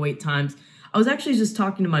screening wait times. I was actually just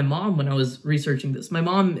talking to my mom when I was researching this. My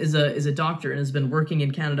mom is a doctor and has been working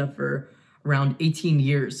in Canada for around 18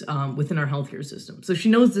 years within our healthcare system. So she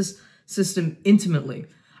knows this system intimately.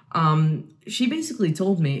 She basically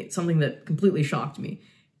told me something that completely shocked me.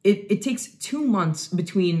 It takes 2 months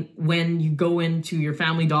between when you go into your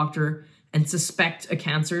family doctor and suspect a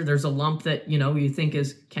cancer. There's a lump that, you think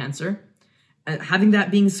is cancer. And having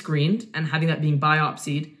that being screened and having that being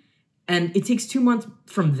biopsied. And it takes 2 months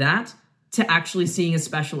from that to actually seeing a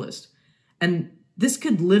specialist. And this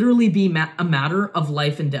could literally be a matter of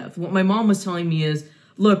life and death. What my mom was telling me is,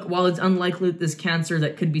 look, while it's unlikely that this cancer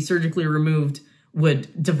that could be surgically removed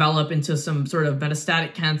would develop into some sort of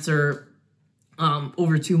metastatic cancer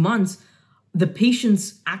over 2 months, the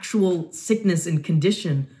patient's actual sickness and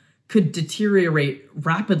condition could deteriorate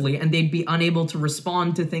rapidly, and they'd be unable to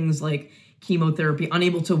respond to things like chemotherapy,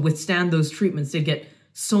 unable to withstand those treatments. They'd get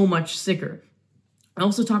so much sicker. I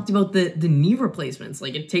also talked about the knee replacements.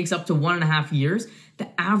 Like, it takes up to 1.5 years. The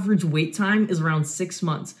average wait time is around 6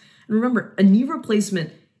 months. And remember, a knee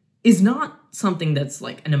replacement is not something that's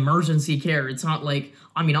like an emergency care. It's not like,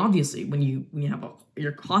 obviously, when you have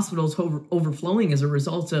your hospitals overflowing as a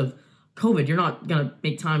result of COVID, you're not going to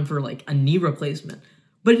make time for like a knee replacement.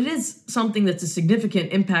 But it is something that's a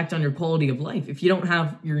significant impact on your quality of life. If you don't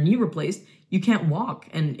have your knee replaced, you can't walk.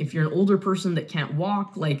 And if you're an older person that can't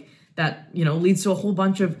walk, like that, leads to a whole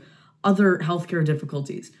bunch of other healthcare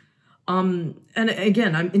difficulties. And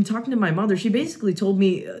again, I'm in talking to my mother, she basically told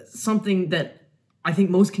me something that I think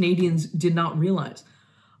most Canadians did not realize.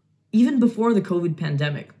 Even before the COVID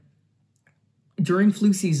pandemic, during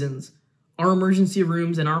flu seasons, our emergency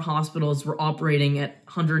rooms and our hospitals were operating at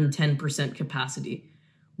 110% capacity.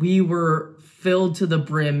 We were filled to the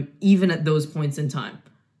brim even at those points in time.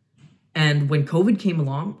 And when COVID came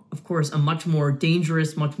along, of course, a much more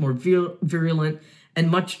dangerous, much more virulent, and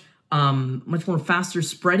much more faster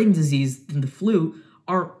spreading disease than the flu,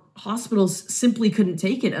 our hospitals simply couldn't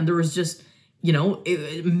take it. And there was just,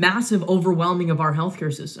 massive overwhelming of our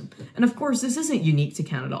healthcare system. And of course, this isn't unique to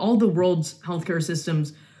Canada. All the world's healthcare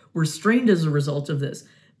systems were strained as a result of this.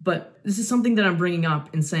 But this is something that I'm bringing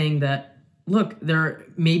up and saying that, look, there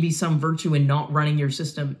may be some virtue in not running your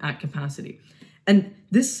system at capacity. And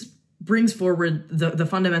this brings forward the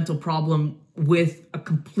fundamental problem with a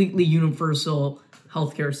completely universal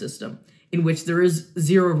healthcare system in which there is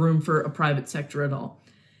zero room for a private sector at all.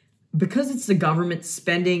 Because it's the government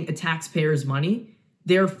spending a taxpayer's money,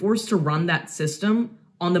 they're forced to run that system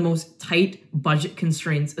on the most tight budget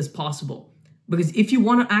constraints as possible. Because if you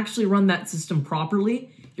want to actually run that system properly,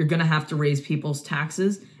 you're going to have to raise people's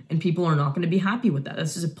taxes, and people are not going to be happy with that.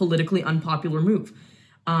 This is a politically unpopular move.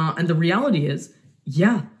 And the reality is,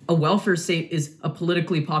 yeah, a welfare state is a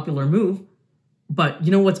politically popular move, but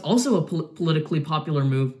you know what's also a politically popular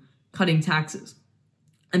move? Cutting taxes.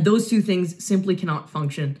 And those two things simply cannot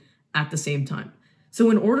function at the same time. So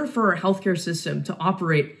in order for our healthcare system to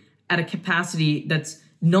operate at a capacity that's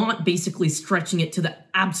not basically stretching it to the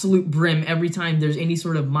absolute brim every time there's any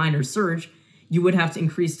sort of minor surge, you would have to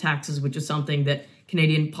increase taxes, which is something that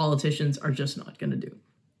Canadian politicians are just not going to do.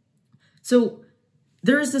 So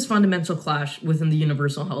there is this fundamental clash within the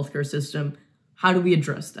universal healthcare system. How do we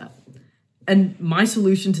address that? And my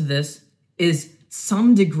solution to this is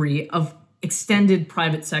some degree of extended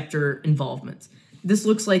private sector involvement. This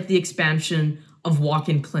looks like the expansion of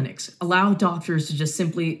walk-in clinics. Allow doctors to just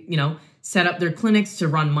simply, set up their clinics to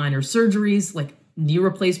run minor surgeries, like knee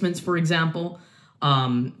replacements, for example.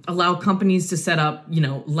 Allow companies to set up,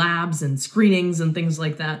 labs and screenings and things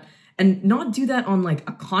like that. And not do that on like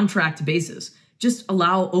a contract basis. Just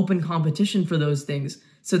allow open competition for those things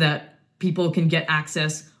so that people can get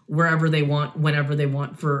access wherever they want, whenever they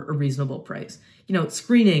want for a reasonable price.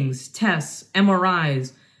 Screenings, tests,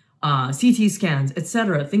 MRIs, CT scans,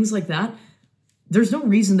 etc., things like that. There's no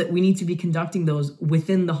reason that we need to be conducting those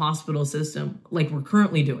within the hospital system like we're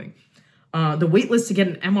currently doing. The wait list to get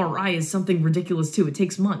an MRI is something ridiculous too. It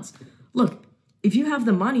takes months. Look, if you have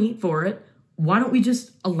the money for it, why don't we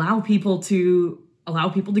just allow people to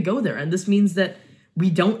go there? And this means that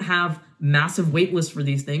we don't have massive wait lists for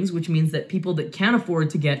these things, which means that people that can't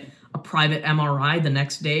afford to get a private MRI the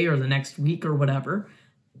next day or the next week or whatever,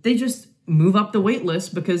 they just move up the wait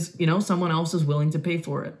list because, someone else is willing to pay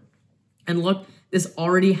for it. And look, this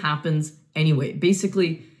already happens anyway.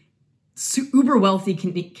 Basically, uber wealthy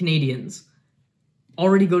Canadians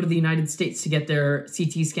already go to the United States to get their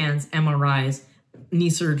CT scans, MRIs, knee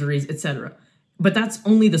surgeries, etc. But that's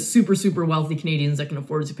only the super, super wealthy Canadians that can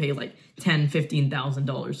afford to pay like $10,000,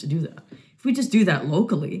 $15,000 to do that. If we just do that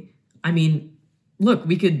locally, look,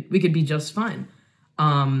 we could be just fine.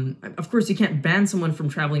 Of course, you can't ban someone from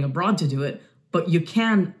traveling abroad to do it, but you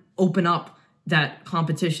can open up that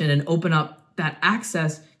competition and open up that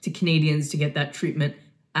access to Canadians to get that treatment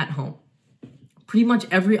at home. Pretty much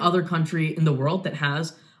every other country in the world that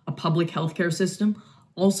has a public healthcare system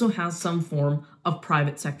also has some form of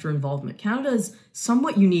private sector involvement. Canada is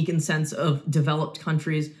somewhat unique in sense of developed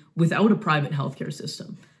countries without a private healthcare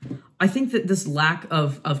system. I think that this lack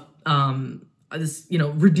of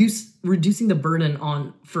reducing the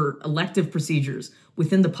burden for elective procedures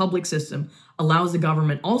within the public system allows the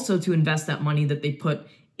government also to invest that money that they put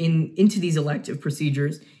into these elective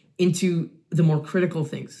procedures into the more critical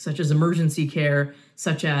things, such as emergency care,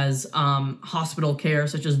 such as hospital care,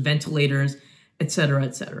 such as ventilators, et cetera,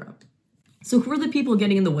 et cetera. So who are the people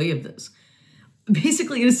getting in the way of this?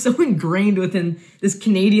 Basically, it is so ingrained within this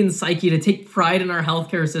Canadian psyche to take pride in our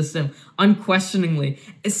healthcare system, unquestioningly,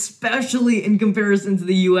 especially in comparison to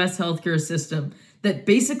the US healthcare system, that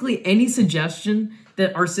basically any suggestion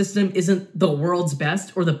that our system isn't the world's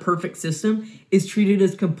best or the perfect system is treated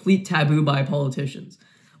as complete taboo by politicians.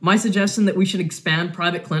 My suggestion that we should expand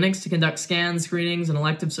private clinics to conduct scans, screenings, and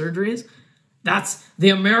elective surgeries, that's the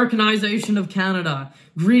Americanization of Canada.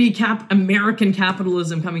 Greedy American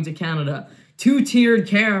capitalism coming to Canada. Two-tiered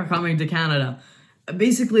care coming to Canada.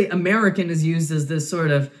 Basically, American is used as this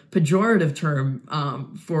sort of pejorative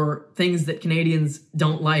term for things that Canadians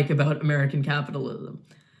don't like about American capitalism.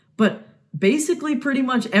 But basically pretty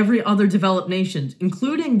much every other developed nation,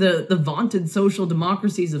 including the vaunted social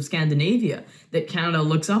democracies of Scandinavia that Canada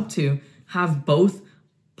looks up to, have both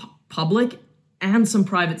public and some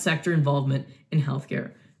private sector involvement in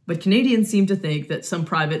healthcare. But Canadians seem to think that some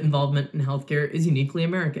private involvement in healthcare is uniquely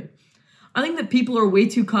American. I think that people are way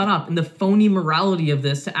too caught up in the phony morality of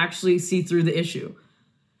this to actually see through the issue.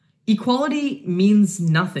 Equality means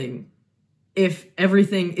nothing if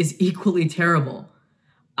everything is equally terrible.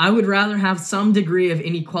 I would rather have some degree of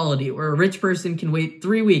inequality where a rich person can wait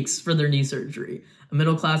 3 weeks for their knee surgery, a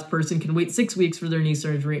middle-class person can wait 6 weeks for their knee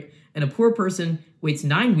surgery, and a poor person waits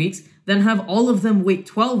 9 weeks, then have all of them wait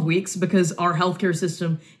 12 weeks because our healthcare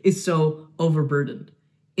system is so overburdened.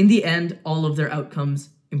 In the end, all of their outcomes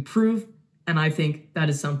improve, and I think that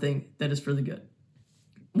is something that is for the good.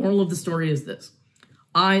 Moral of the story is this.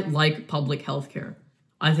 I like public healthcare.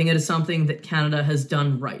 I think it is something that Canada has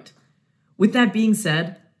done right. With that being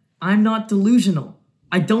said, I'm not delusional.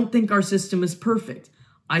 I don't think our system is perfect.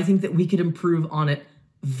 I think that we could improve on it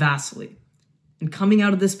vastly. And coming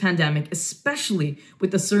out of this pandemic, especially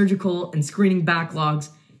with the surgical and screening backlogs,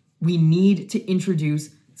 we need to introduce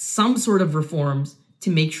some sort of reforms to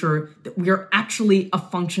make sure that we are actually a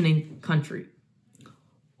functioning country.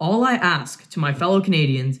 All I ask to my fellow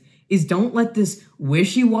Canadians is don't let this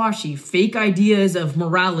wishy-washy fake ideas of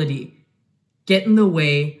morality get in the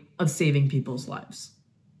way of saving people's lives.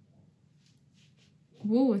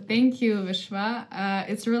 Woo, thank you, Vishwa.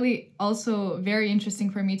 It's really also very interesting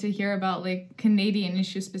for me to hear about like Canadian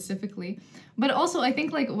issues specifically. But also I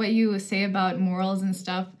think like what you say about morals and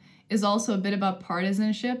stuff is also a bit about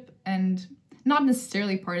partisanship, and not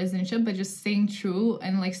necessarily partisanship, but just staying true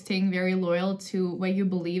and like staying very loyal to what you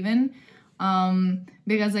believe in.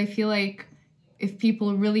 Because I feel like if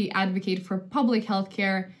people really advocate for public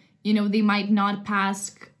healthcare, you know, they might not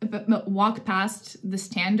walk past the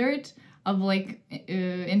standard of like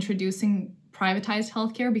introducing privatized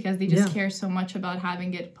healthcare because they just care so much about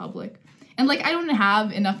having it public. And like, I don't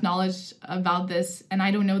have enough knowledge about this, and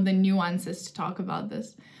I don't know the nuances to talk about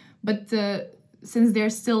this. But since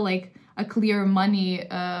there's still like a clear money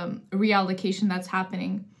reallocation that's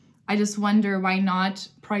happening, I just wonder why not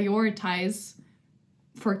prioritize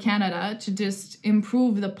for Canada to just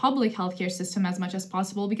improve the public healthcare system as much as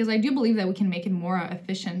possible, because I do believe that we can make it more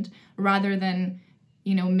efficient rather than,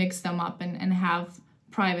 you know, mix them up and have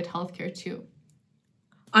private healthcare too.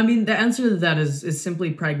 I mean, the answer to that is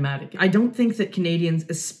simply pragmatic. I don't think that Canadians,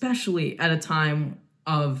 especially at a time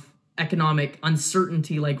of economic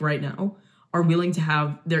uncertainty like right now, are willing to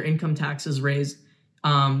have their income taxes raised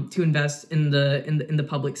to invest in the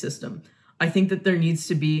public system. I think that there needs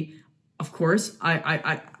to be, of course,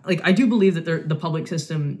 I do believe that the public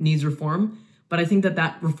system needs reform, but I think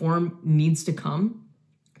that reform needs to come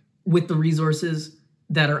with the resources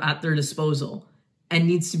that are at their disposal and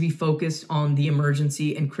needs to be focused on the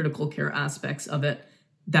emergency and critical care aspects of it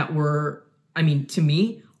that to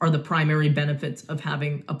me, are the primary benefits of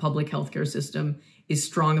having a public healthcare system is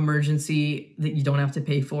strong emergency that you don't have to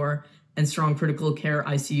pay for and strong critical care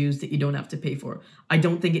ICUs that you don't have to pay for. I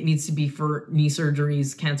don't think it needs to be for knee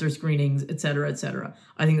surgeries, cancer screenings, et cetera, et cetera.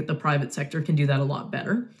 I think that the private sector can do that a lot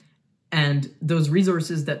better. And those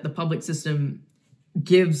resources that the public system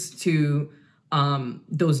gives to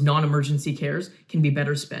those non-emergency cares can be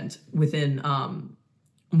better spent within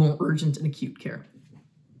more urgent and acute care.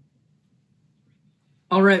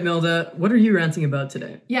 All right, Milda, what are you ranting about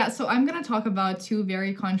today? Yeah, so I'm going to talk about two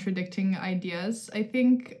very contradicting ideas. I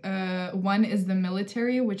think one is the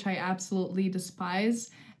military, which I absolutely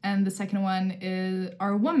despise. And the second one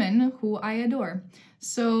are women who I adore.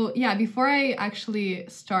 So yeah, before I actually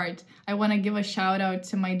start, I want to give a shout out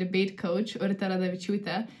to my debate coach,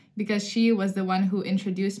 Ridzevičius, because she was the one who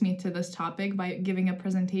introduced me to this topic by giving a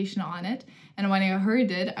presentation on it. And when I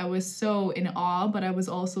heard it, I was so in awe, but I was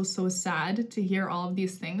also so sad to hear all of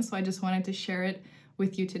these things. So I just wanted to share it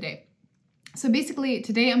with you today. So basically,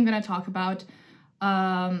 today I'm going to talk about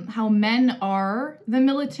how men are the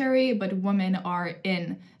military, but women are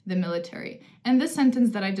in the military. And this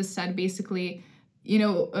sentence that I just said basically,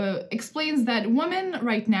 explains that women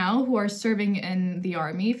right now who are serving in the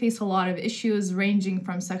army face a lot of issues ranging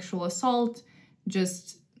from sexual assault,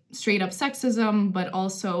 just straight up sexism, but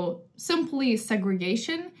also simply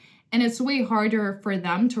segregation. And it's way harder for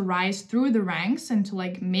them to rise through the ranks and to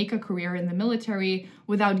make a career in the military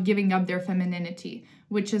without giving up their femininity,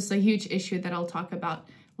 which is a huge issue that I'll talk about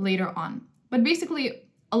later on. But basically,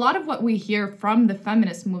 a lot of what we hear from the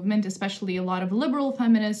feminist movement, especially a lot of liberal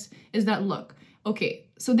feminists, is that, look, okay,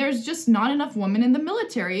 So there's just not enough women in the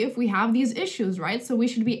military if we have these issues, right? So we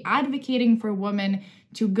should be advocating for women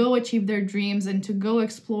to go achieve their dreams and to go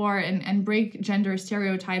explore and break gender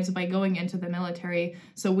stereotypes by going into the military.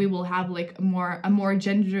 So we will have like a more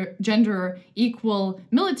gender equal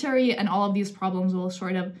military, and all of these problems will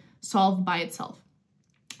sort of solve by itself.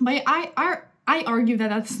 But I argue that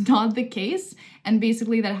that's not the case, and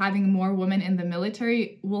basically that having more women in the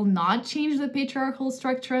military will not change the patriarchal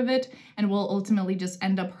structure of it, and will ultimately just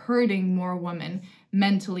end up hurting more women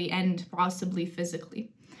mentally and possibly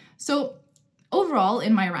physically. So overall,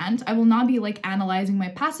 in my rant, I will not be like analyzing my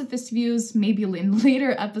pacifist views. Maybe in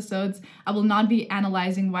later episodes, I will not be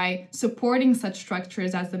analyzing why supporting such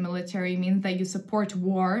structures as the military means that you support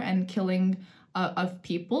war and killing of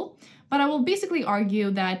people. But I will basically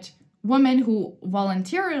argue that women who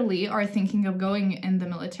voluntarily are thinking of going in the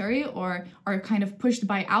military or are kind of pushed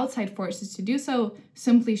by outside forces to do so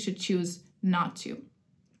simply should choose not to.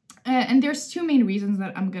 And there's two main reasons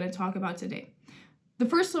that I'm going to talk about today. The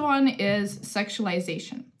first one is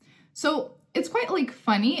sexualization. So it's quite like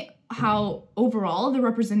funny how overall the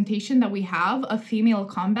representation that we have of female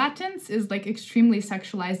combatants is like extremely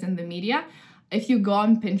sexualized in the media. If you go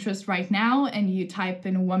on Pinterest right now and you type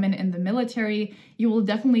in women in the military, you will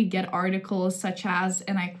definitely get articles such as,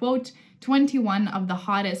 and I quote, 21 of the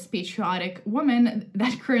hottest patriotic women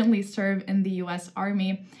that currently serve in the US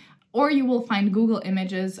Army. Or you will find Google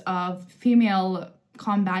images of female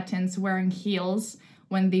combatants wearing heels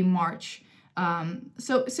when they march.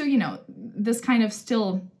 So you know, this kind of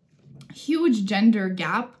still huge gender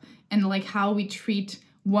gap and like how we treat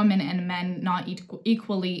women and men not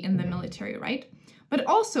equally in the military, right? But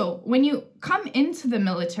also, when you come into the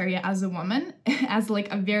military as a woman, as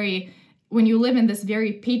like when you live in this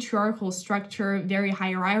very patriarchal structure, very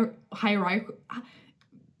hierarchical,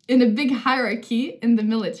 in a big hierarchy in the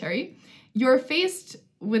military, you're faced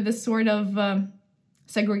with this sort of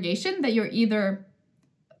segregation that you're either,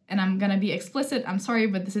 and I'm gonna be explicit, I'm sorry,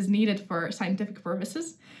 but this is needed for scientific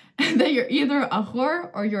purposes, that you're either a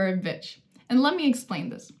whore or you're a bitch. And let me explain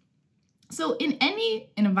this. So in any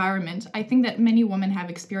environment, I think that many women have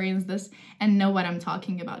experienced this and know what I'm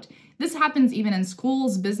talking about. This happens even in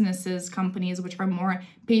schools, businesses, companies, which are more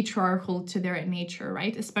patriarchal to their nature,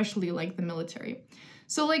 right? Especially like the military.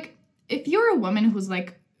 So like, if you're a woman who's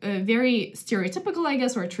like very stereotypical, I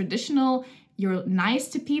guess, or traditional, you're nice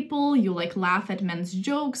to people, you like laugh at men's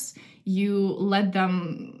jokes, you let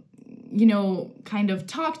them, you know, kind of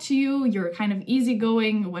talk to you, you're kind of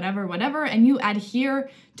easygoing, whatever, and you adhere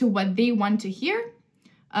to what they want to hear,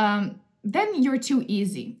 then you're too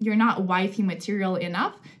easy. You're not wifey material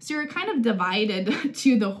enough. So you're kind of divided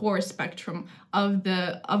to the whore spectrum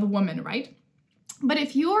of women, right? But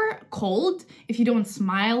if you're cold, if you don't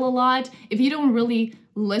smile a lot, if you don't really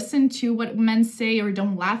listen to what men say or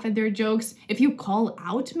don't laugh at their jokes, if you call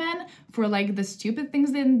out men for like the stupid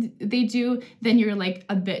things that they do, then you're like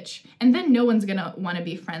a bitch. And then no one's gonna want to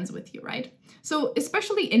be friends with you, right? So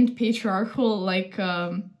especially in patriarchal like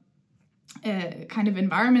kind of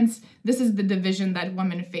environments, this is the division that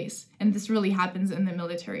women face. And this really happens in the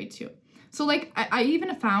military too. So like I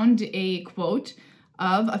even found a quote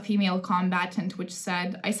of a female combatant which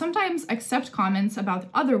said, "I sometimes accept comments about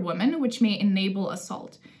other women which may enable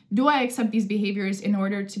assault. Do I accept these behaviors in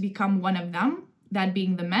order to become one of them, that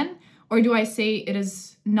being the men, or do I say it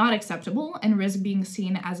is not acceptable and risk being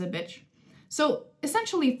seen as a bitch?" So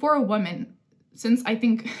essentially for a woman, since I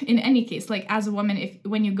think in any case, like as a woman,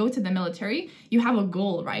 when you go to the military, you have a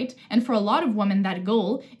goal, right? And for a lot of women, that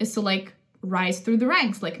goal is to like rise through the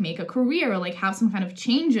ranks, like make a career, or like have some kind of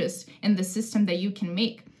changes in the system that you can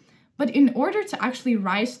make. But in order to actually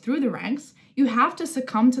rise through the ranks, you have to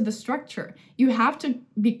succumb to the structure. You have to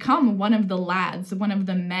become one of the lads, one of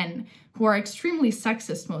the men who are extremely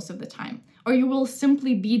sexist most of the time, or you will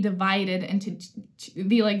simply be divided into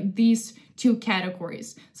these two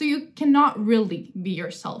categories. So you cannot really be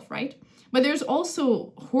yourself, right? But there's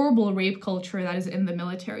also horrible rape culture that is in the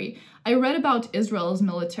military. I read about Israel's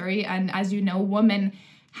military, and as you know, women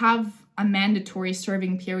have a mandatory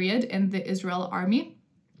serving period in the Israel army.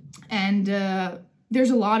 And there's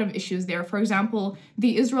a lot of issues there. For example,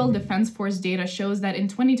 the Israel Defense Force data shows that in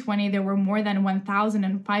 2020, there were more than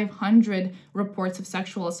 1,500 reports of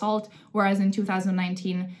sexual assault, whereas in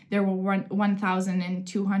 2019, there were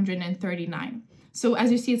 1,239. So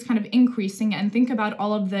as you see, it's kind of increasing, and think about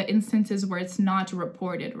all of the instances where it's not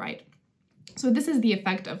reported, right? So this is the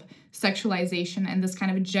effect of sexualization and this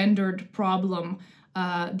kind of gendered problem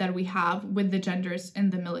that we have with the genders in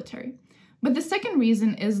the military. But the second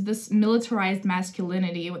reason is this militarized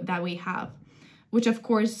masculinity that we have, which of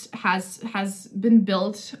course has been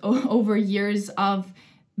built over years of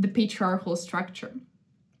the patriarchal structure.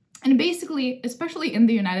 And basically, especially in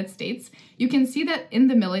the United States, you can see that in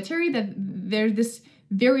the military that there's this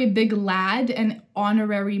very big lad and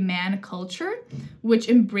honorary man culture, which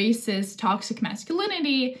embraces toxic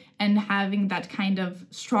masculinity and having that kind of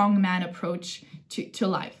strong man approach to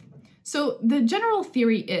life. So the general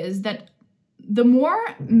theory is that the more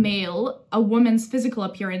male a woman's physical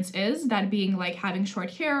appearance is, that being like having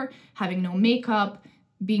short hair, having no makeup,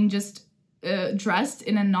 being just dressed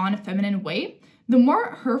in a non-feminine way, the more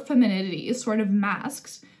her femininity is sort of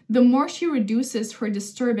masks, the more she reduces her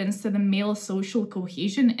disturbance to the male social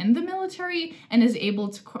cohesion in the military and is able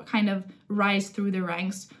to kind of rise through the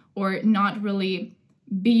ranks or not really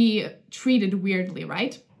be treated weirdly,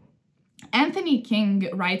 right? Anthony King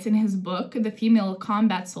writes in his book, The Female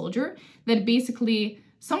Combat Soldier, that basically,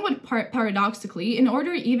 somewhat paradoxically, in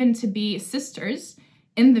order even to be sisters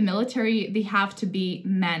in the military, they have to be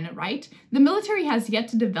men, right? The military has yet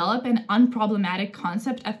to develop an unproblematic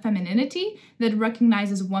concept of femininity that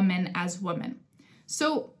recognizes women as women.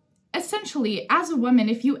 So essentially, as a woman,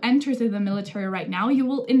 if you enter the military right now, you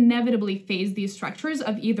will inevitably face these structures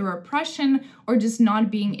of either oppression or just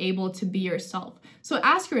not being able to be yourself. So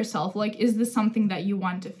ask yourself, like, is this something that you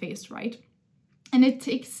want to face, right? And it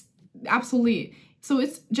takes absolutely, so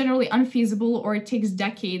it's generally unfeasible, or it takes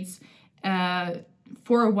decades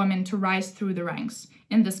for a woman to rise through the ranks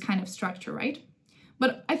in this kind of structure, right?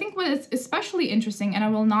 But I think what is especially interesting, and I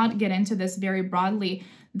will not get into this very broadly,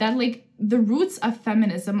 that like the roots of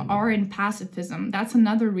feminism are in pacifism. That's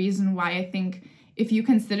another reason why I think if you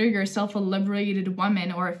consider yourself a liberated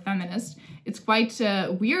woman or a feminist, it's quite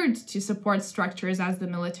weird to support structures as the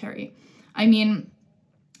military. I mean,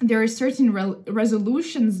 there are certain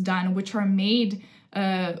resolutions done which are made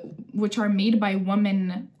by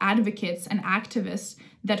women advocates and activists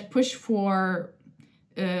that push for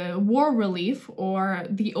war relief or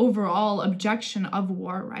the overall objection of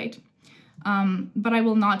war, right? But I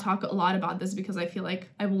will not talk a lot about this because I feel like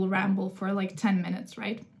I will ramble for like 10 minutes,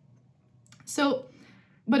 right? So,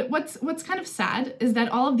 but what's kind of sad is that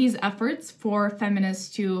all of these efforts for feminists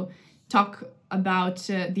to talk about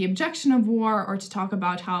the objection of war or to talk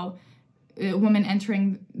about how women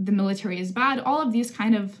entering the military is bad, all of these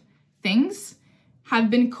kind of things have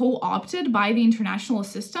been co-opted by the international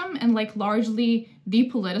system and like largely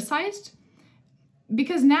depoliticized.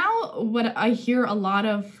 Because now what I hear a lot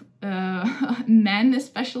of men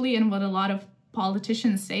especially and what a lot of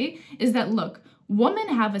politicians say is that, look, women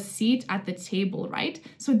have a seat at the table, right?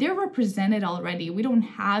 So they're represented already. We don't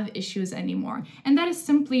have issues anymore. And that is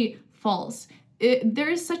simply false. There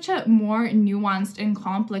is such a more nuanced and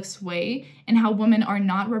complex way in how women are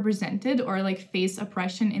not represented or like face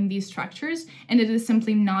oppression in these structures. And it is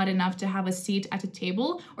simply not enough to have a seat at a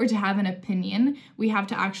table or to have an opinion. We have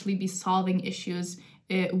to actually be solving issues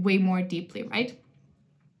way more deeply, right?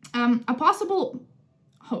 A possible,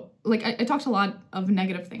 I talked a lot of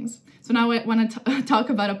negative things. So now I want to talk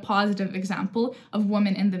about a positive example of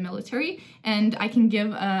women in the military. And I can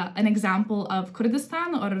give an example of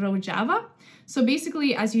Kurdistan or Rojava. So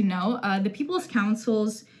basically, as you know, the People's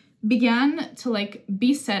Councils began to like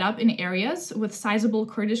be set up in areas with sizable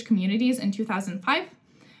Kurdish communities in 2005.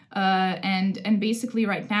 And basically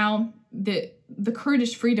right now, the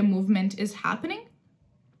Kurdish freedom movement is happening.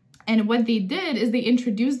 And what they did is they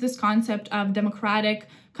introduced this concept of democratic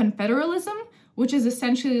confederalism, which is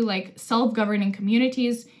essentially like self-governing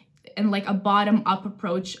communities and like a bottom-up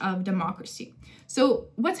approach of democracy. So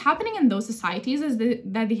what's happening in those societies is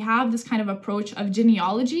that they have this kind of approach of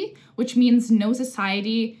genealogy, which means no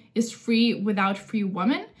society is free without free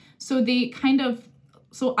women. So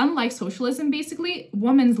so unlike socialism, basically,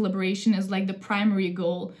 women's liberation is like the primary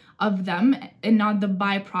goal of them and not the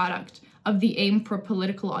byproduct of the aim for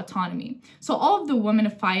political autonomy. So all of the women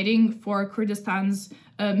fighting for Kurdistan's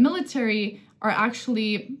military are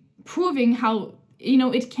actually proving how,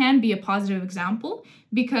 it can be a positive example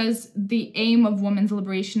because the aim of women's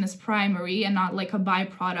liberation is primary and not like a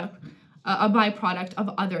byproduct of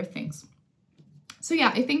other things. So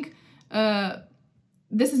yeah, I think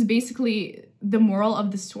this is basically the moral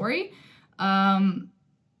of the story. And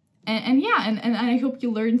I hope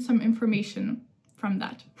you learned some information from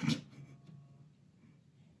that.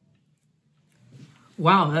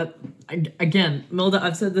 Wow, again, Milda,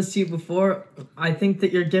 I've said this to you before. I think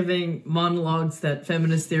that you're giving monologues that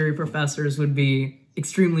feminist theory professors would be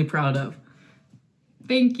extremely proud of.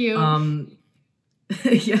 Thank you.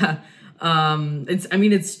 Yeah,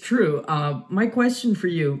 it's true. My question for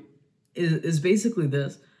you is basically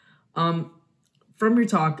this. From your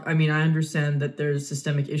talk, I understand that there's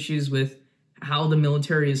systemic issues with how the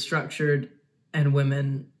military is structured and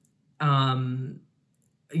women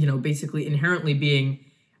basically inherently being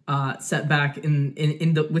set back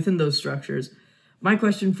within those structures. My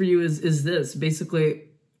question for you is this: basically,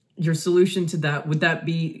 your solution to that, would that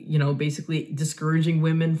be, basically discouraging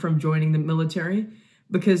women from joining the military?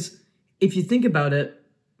 Because if you think about it,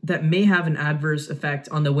 that may have an adverse effect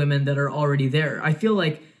on the women that are already there. I feel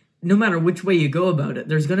like no matter which way you go about it,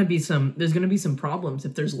 there's going to be some problems.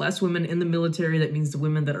 If there's less women in the military, that means the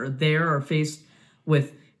women that are there are faced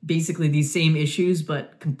with basically these same issues,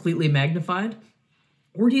 but completely magnified.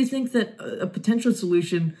 Or do you think that a potential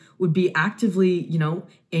solution would be actively,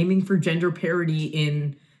 aiming for gender parity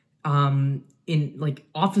in like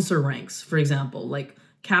officer ranks, for example, like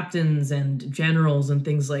captains and generals and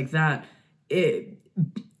things like that,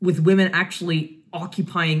 with women actually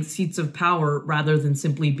occupying seats of power rather than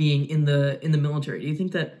simply being in the military? Do you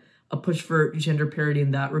think that a push for gender parity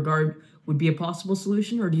in that regard would be a possible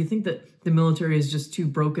solution, or do you think that the military is just too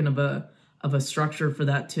broken of a structure for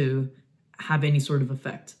that to have any sort of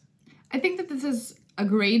effect? I think that this is a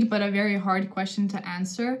great but a very hard question to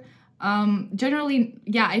answer. Generally,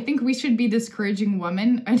 yeah, I think we should be discouraging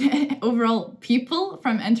women and overall people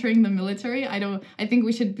from entering the military. I think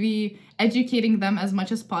we should be educating them as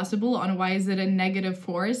much as possible on why is it a negative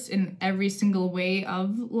force in every single way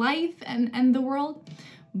of life and the world.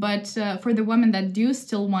 But for the women that do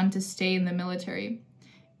still want to stay in the military,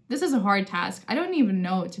 this is a hard task. I don't even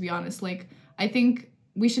know, to be honest. Like, I think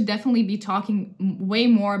we should definitely be talking way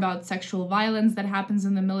more about sexual violence that happens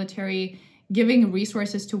in the military, giving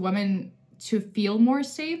resources to women to feel more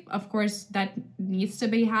safe. Of course, that needs to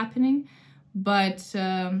be happening. But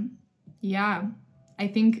yeah, I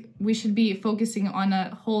think we should be focusing on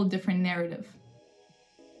a whole different narrative.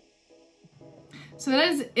 So that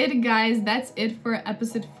is it, guys. That's it for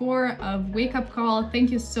episode 4 of Wake Up Call.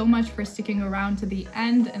 Thank you so much for sticking around to the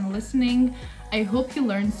end and listening. I hope you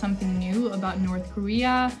learned something new about North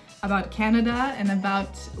Korea, about Canada, and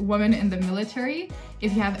about women in the military.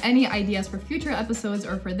 If you have any ideas for future episodes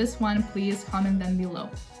or for this one, please comment them below.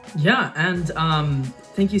 Yeah, and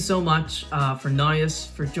thank you so much for Nojus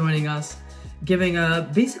for joining us, giving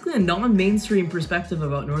basically a non-mainstream perspective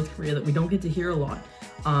about North Korea that we don't get to hear a lot.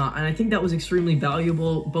 And I think that was extremely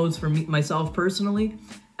valuable, both for myself personally,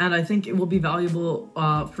 and I think it will be valuable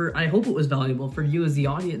I hope it was valuable for you as the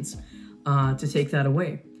audience to take that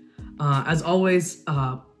away. As always,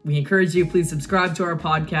 we encourage you, please subscribe to our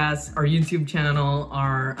podcast, our YouTube channel,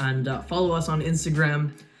 and follow us on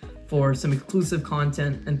Instagram for some exclusive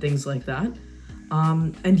content and things like that.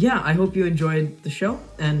 And yeah, I hope you enjoyed the show,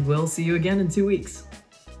 and we'll see you again in 2 weeks.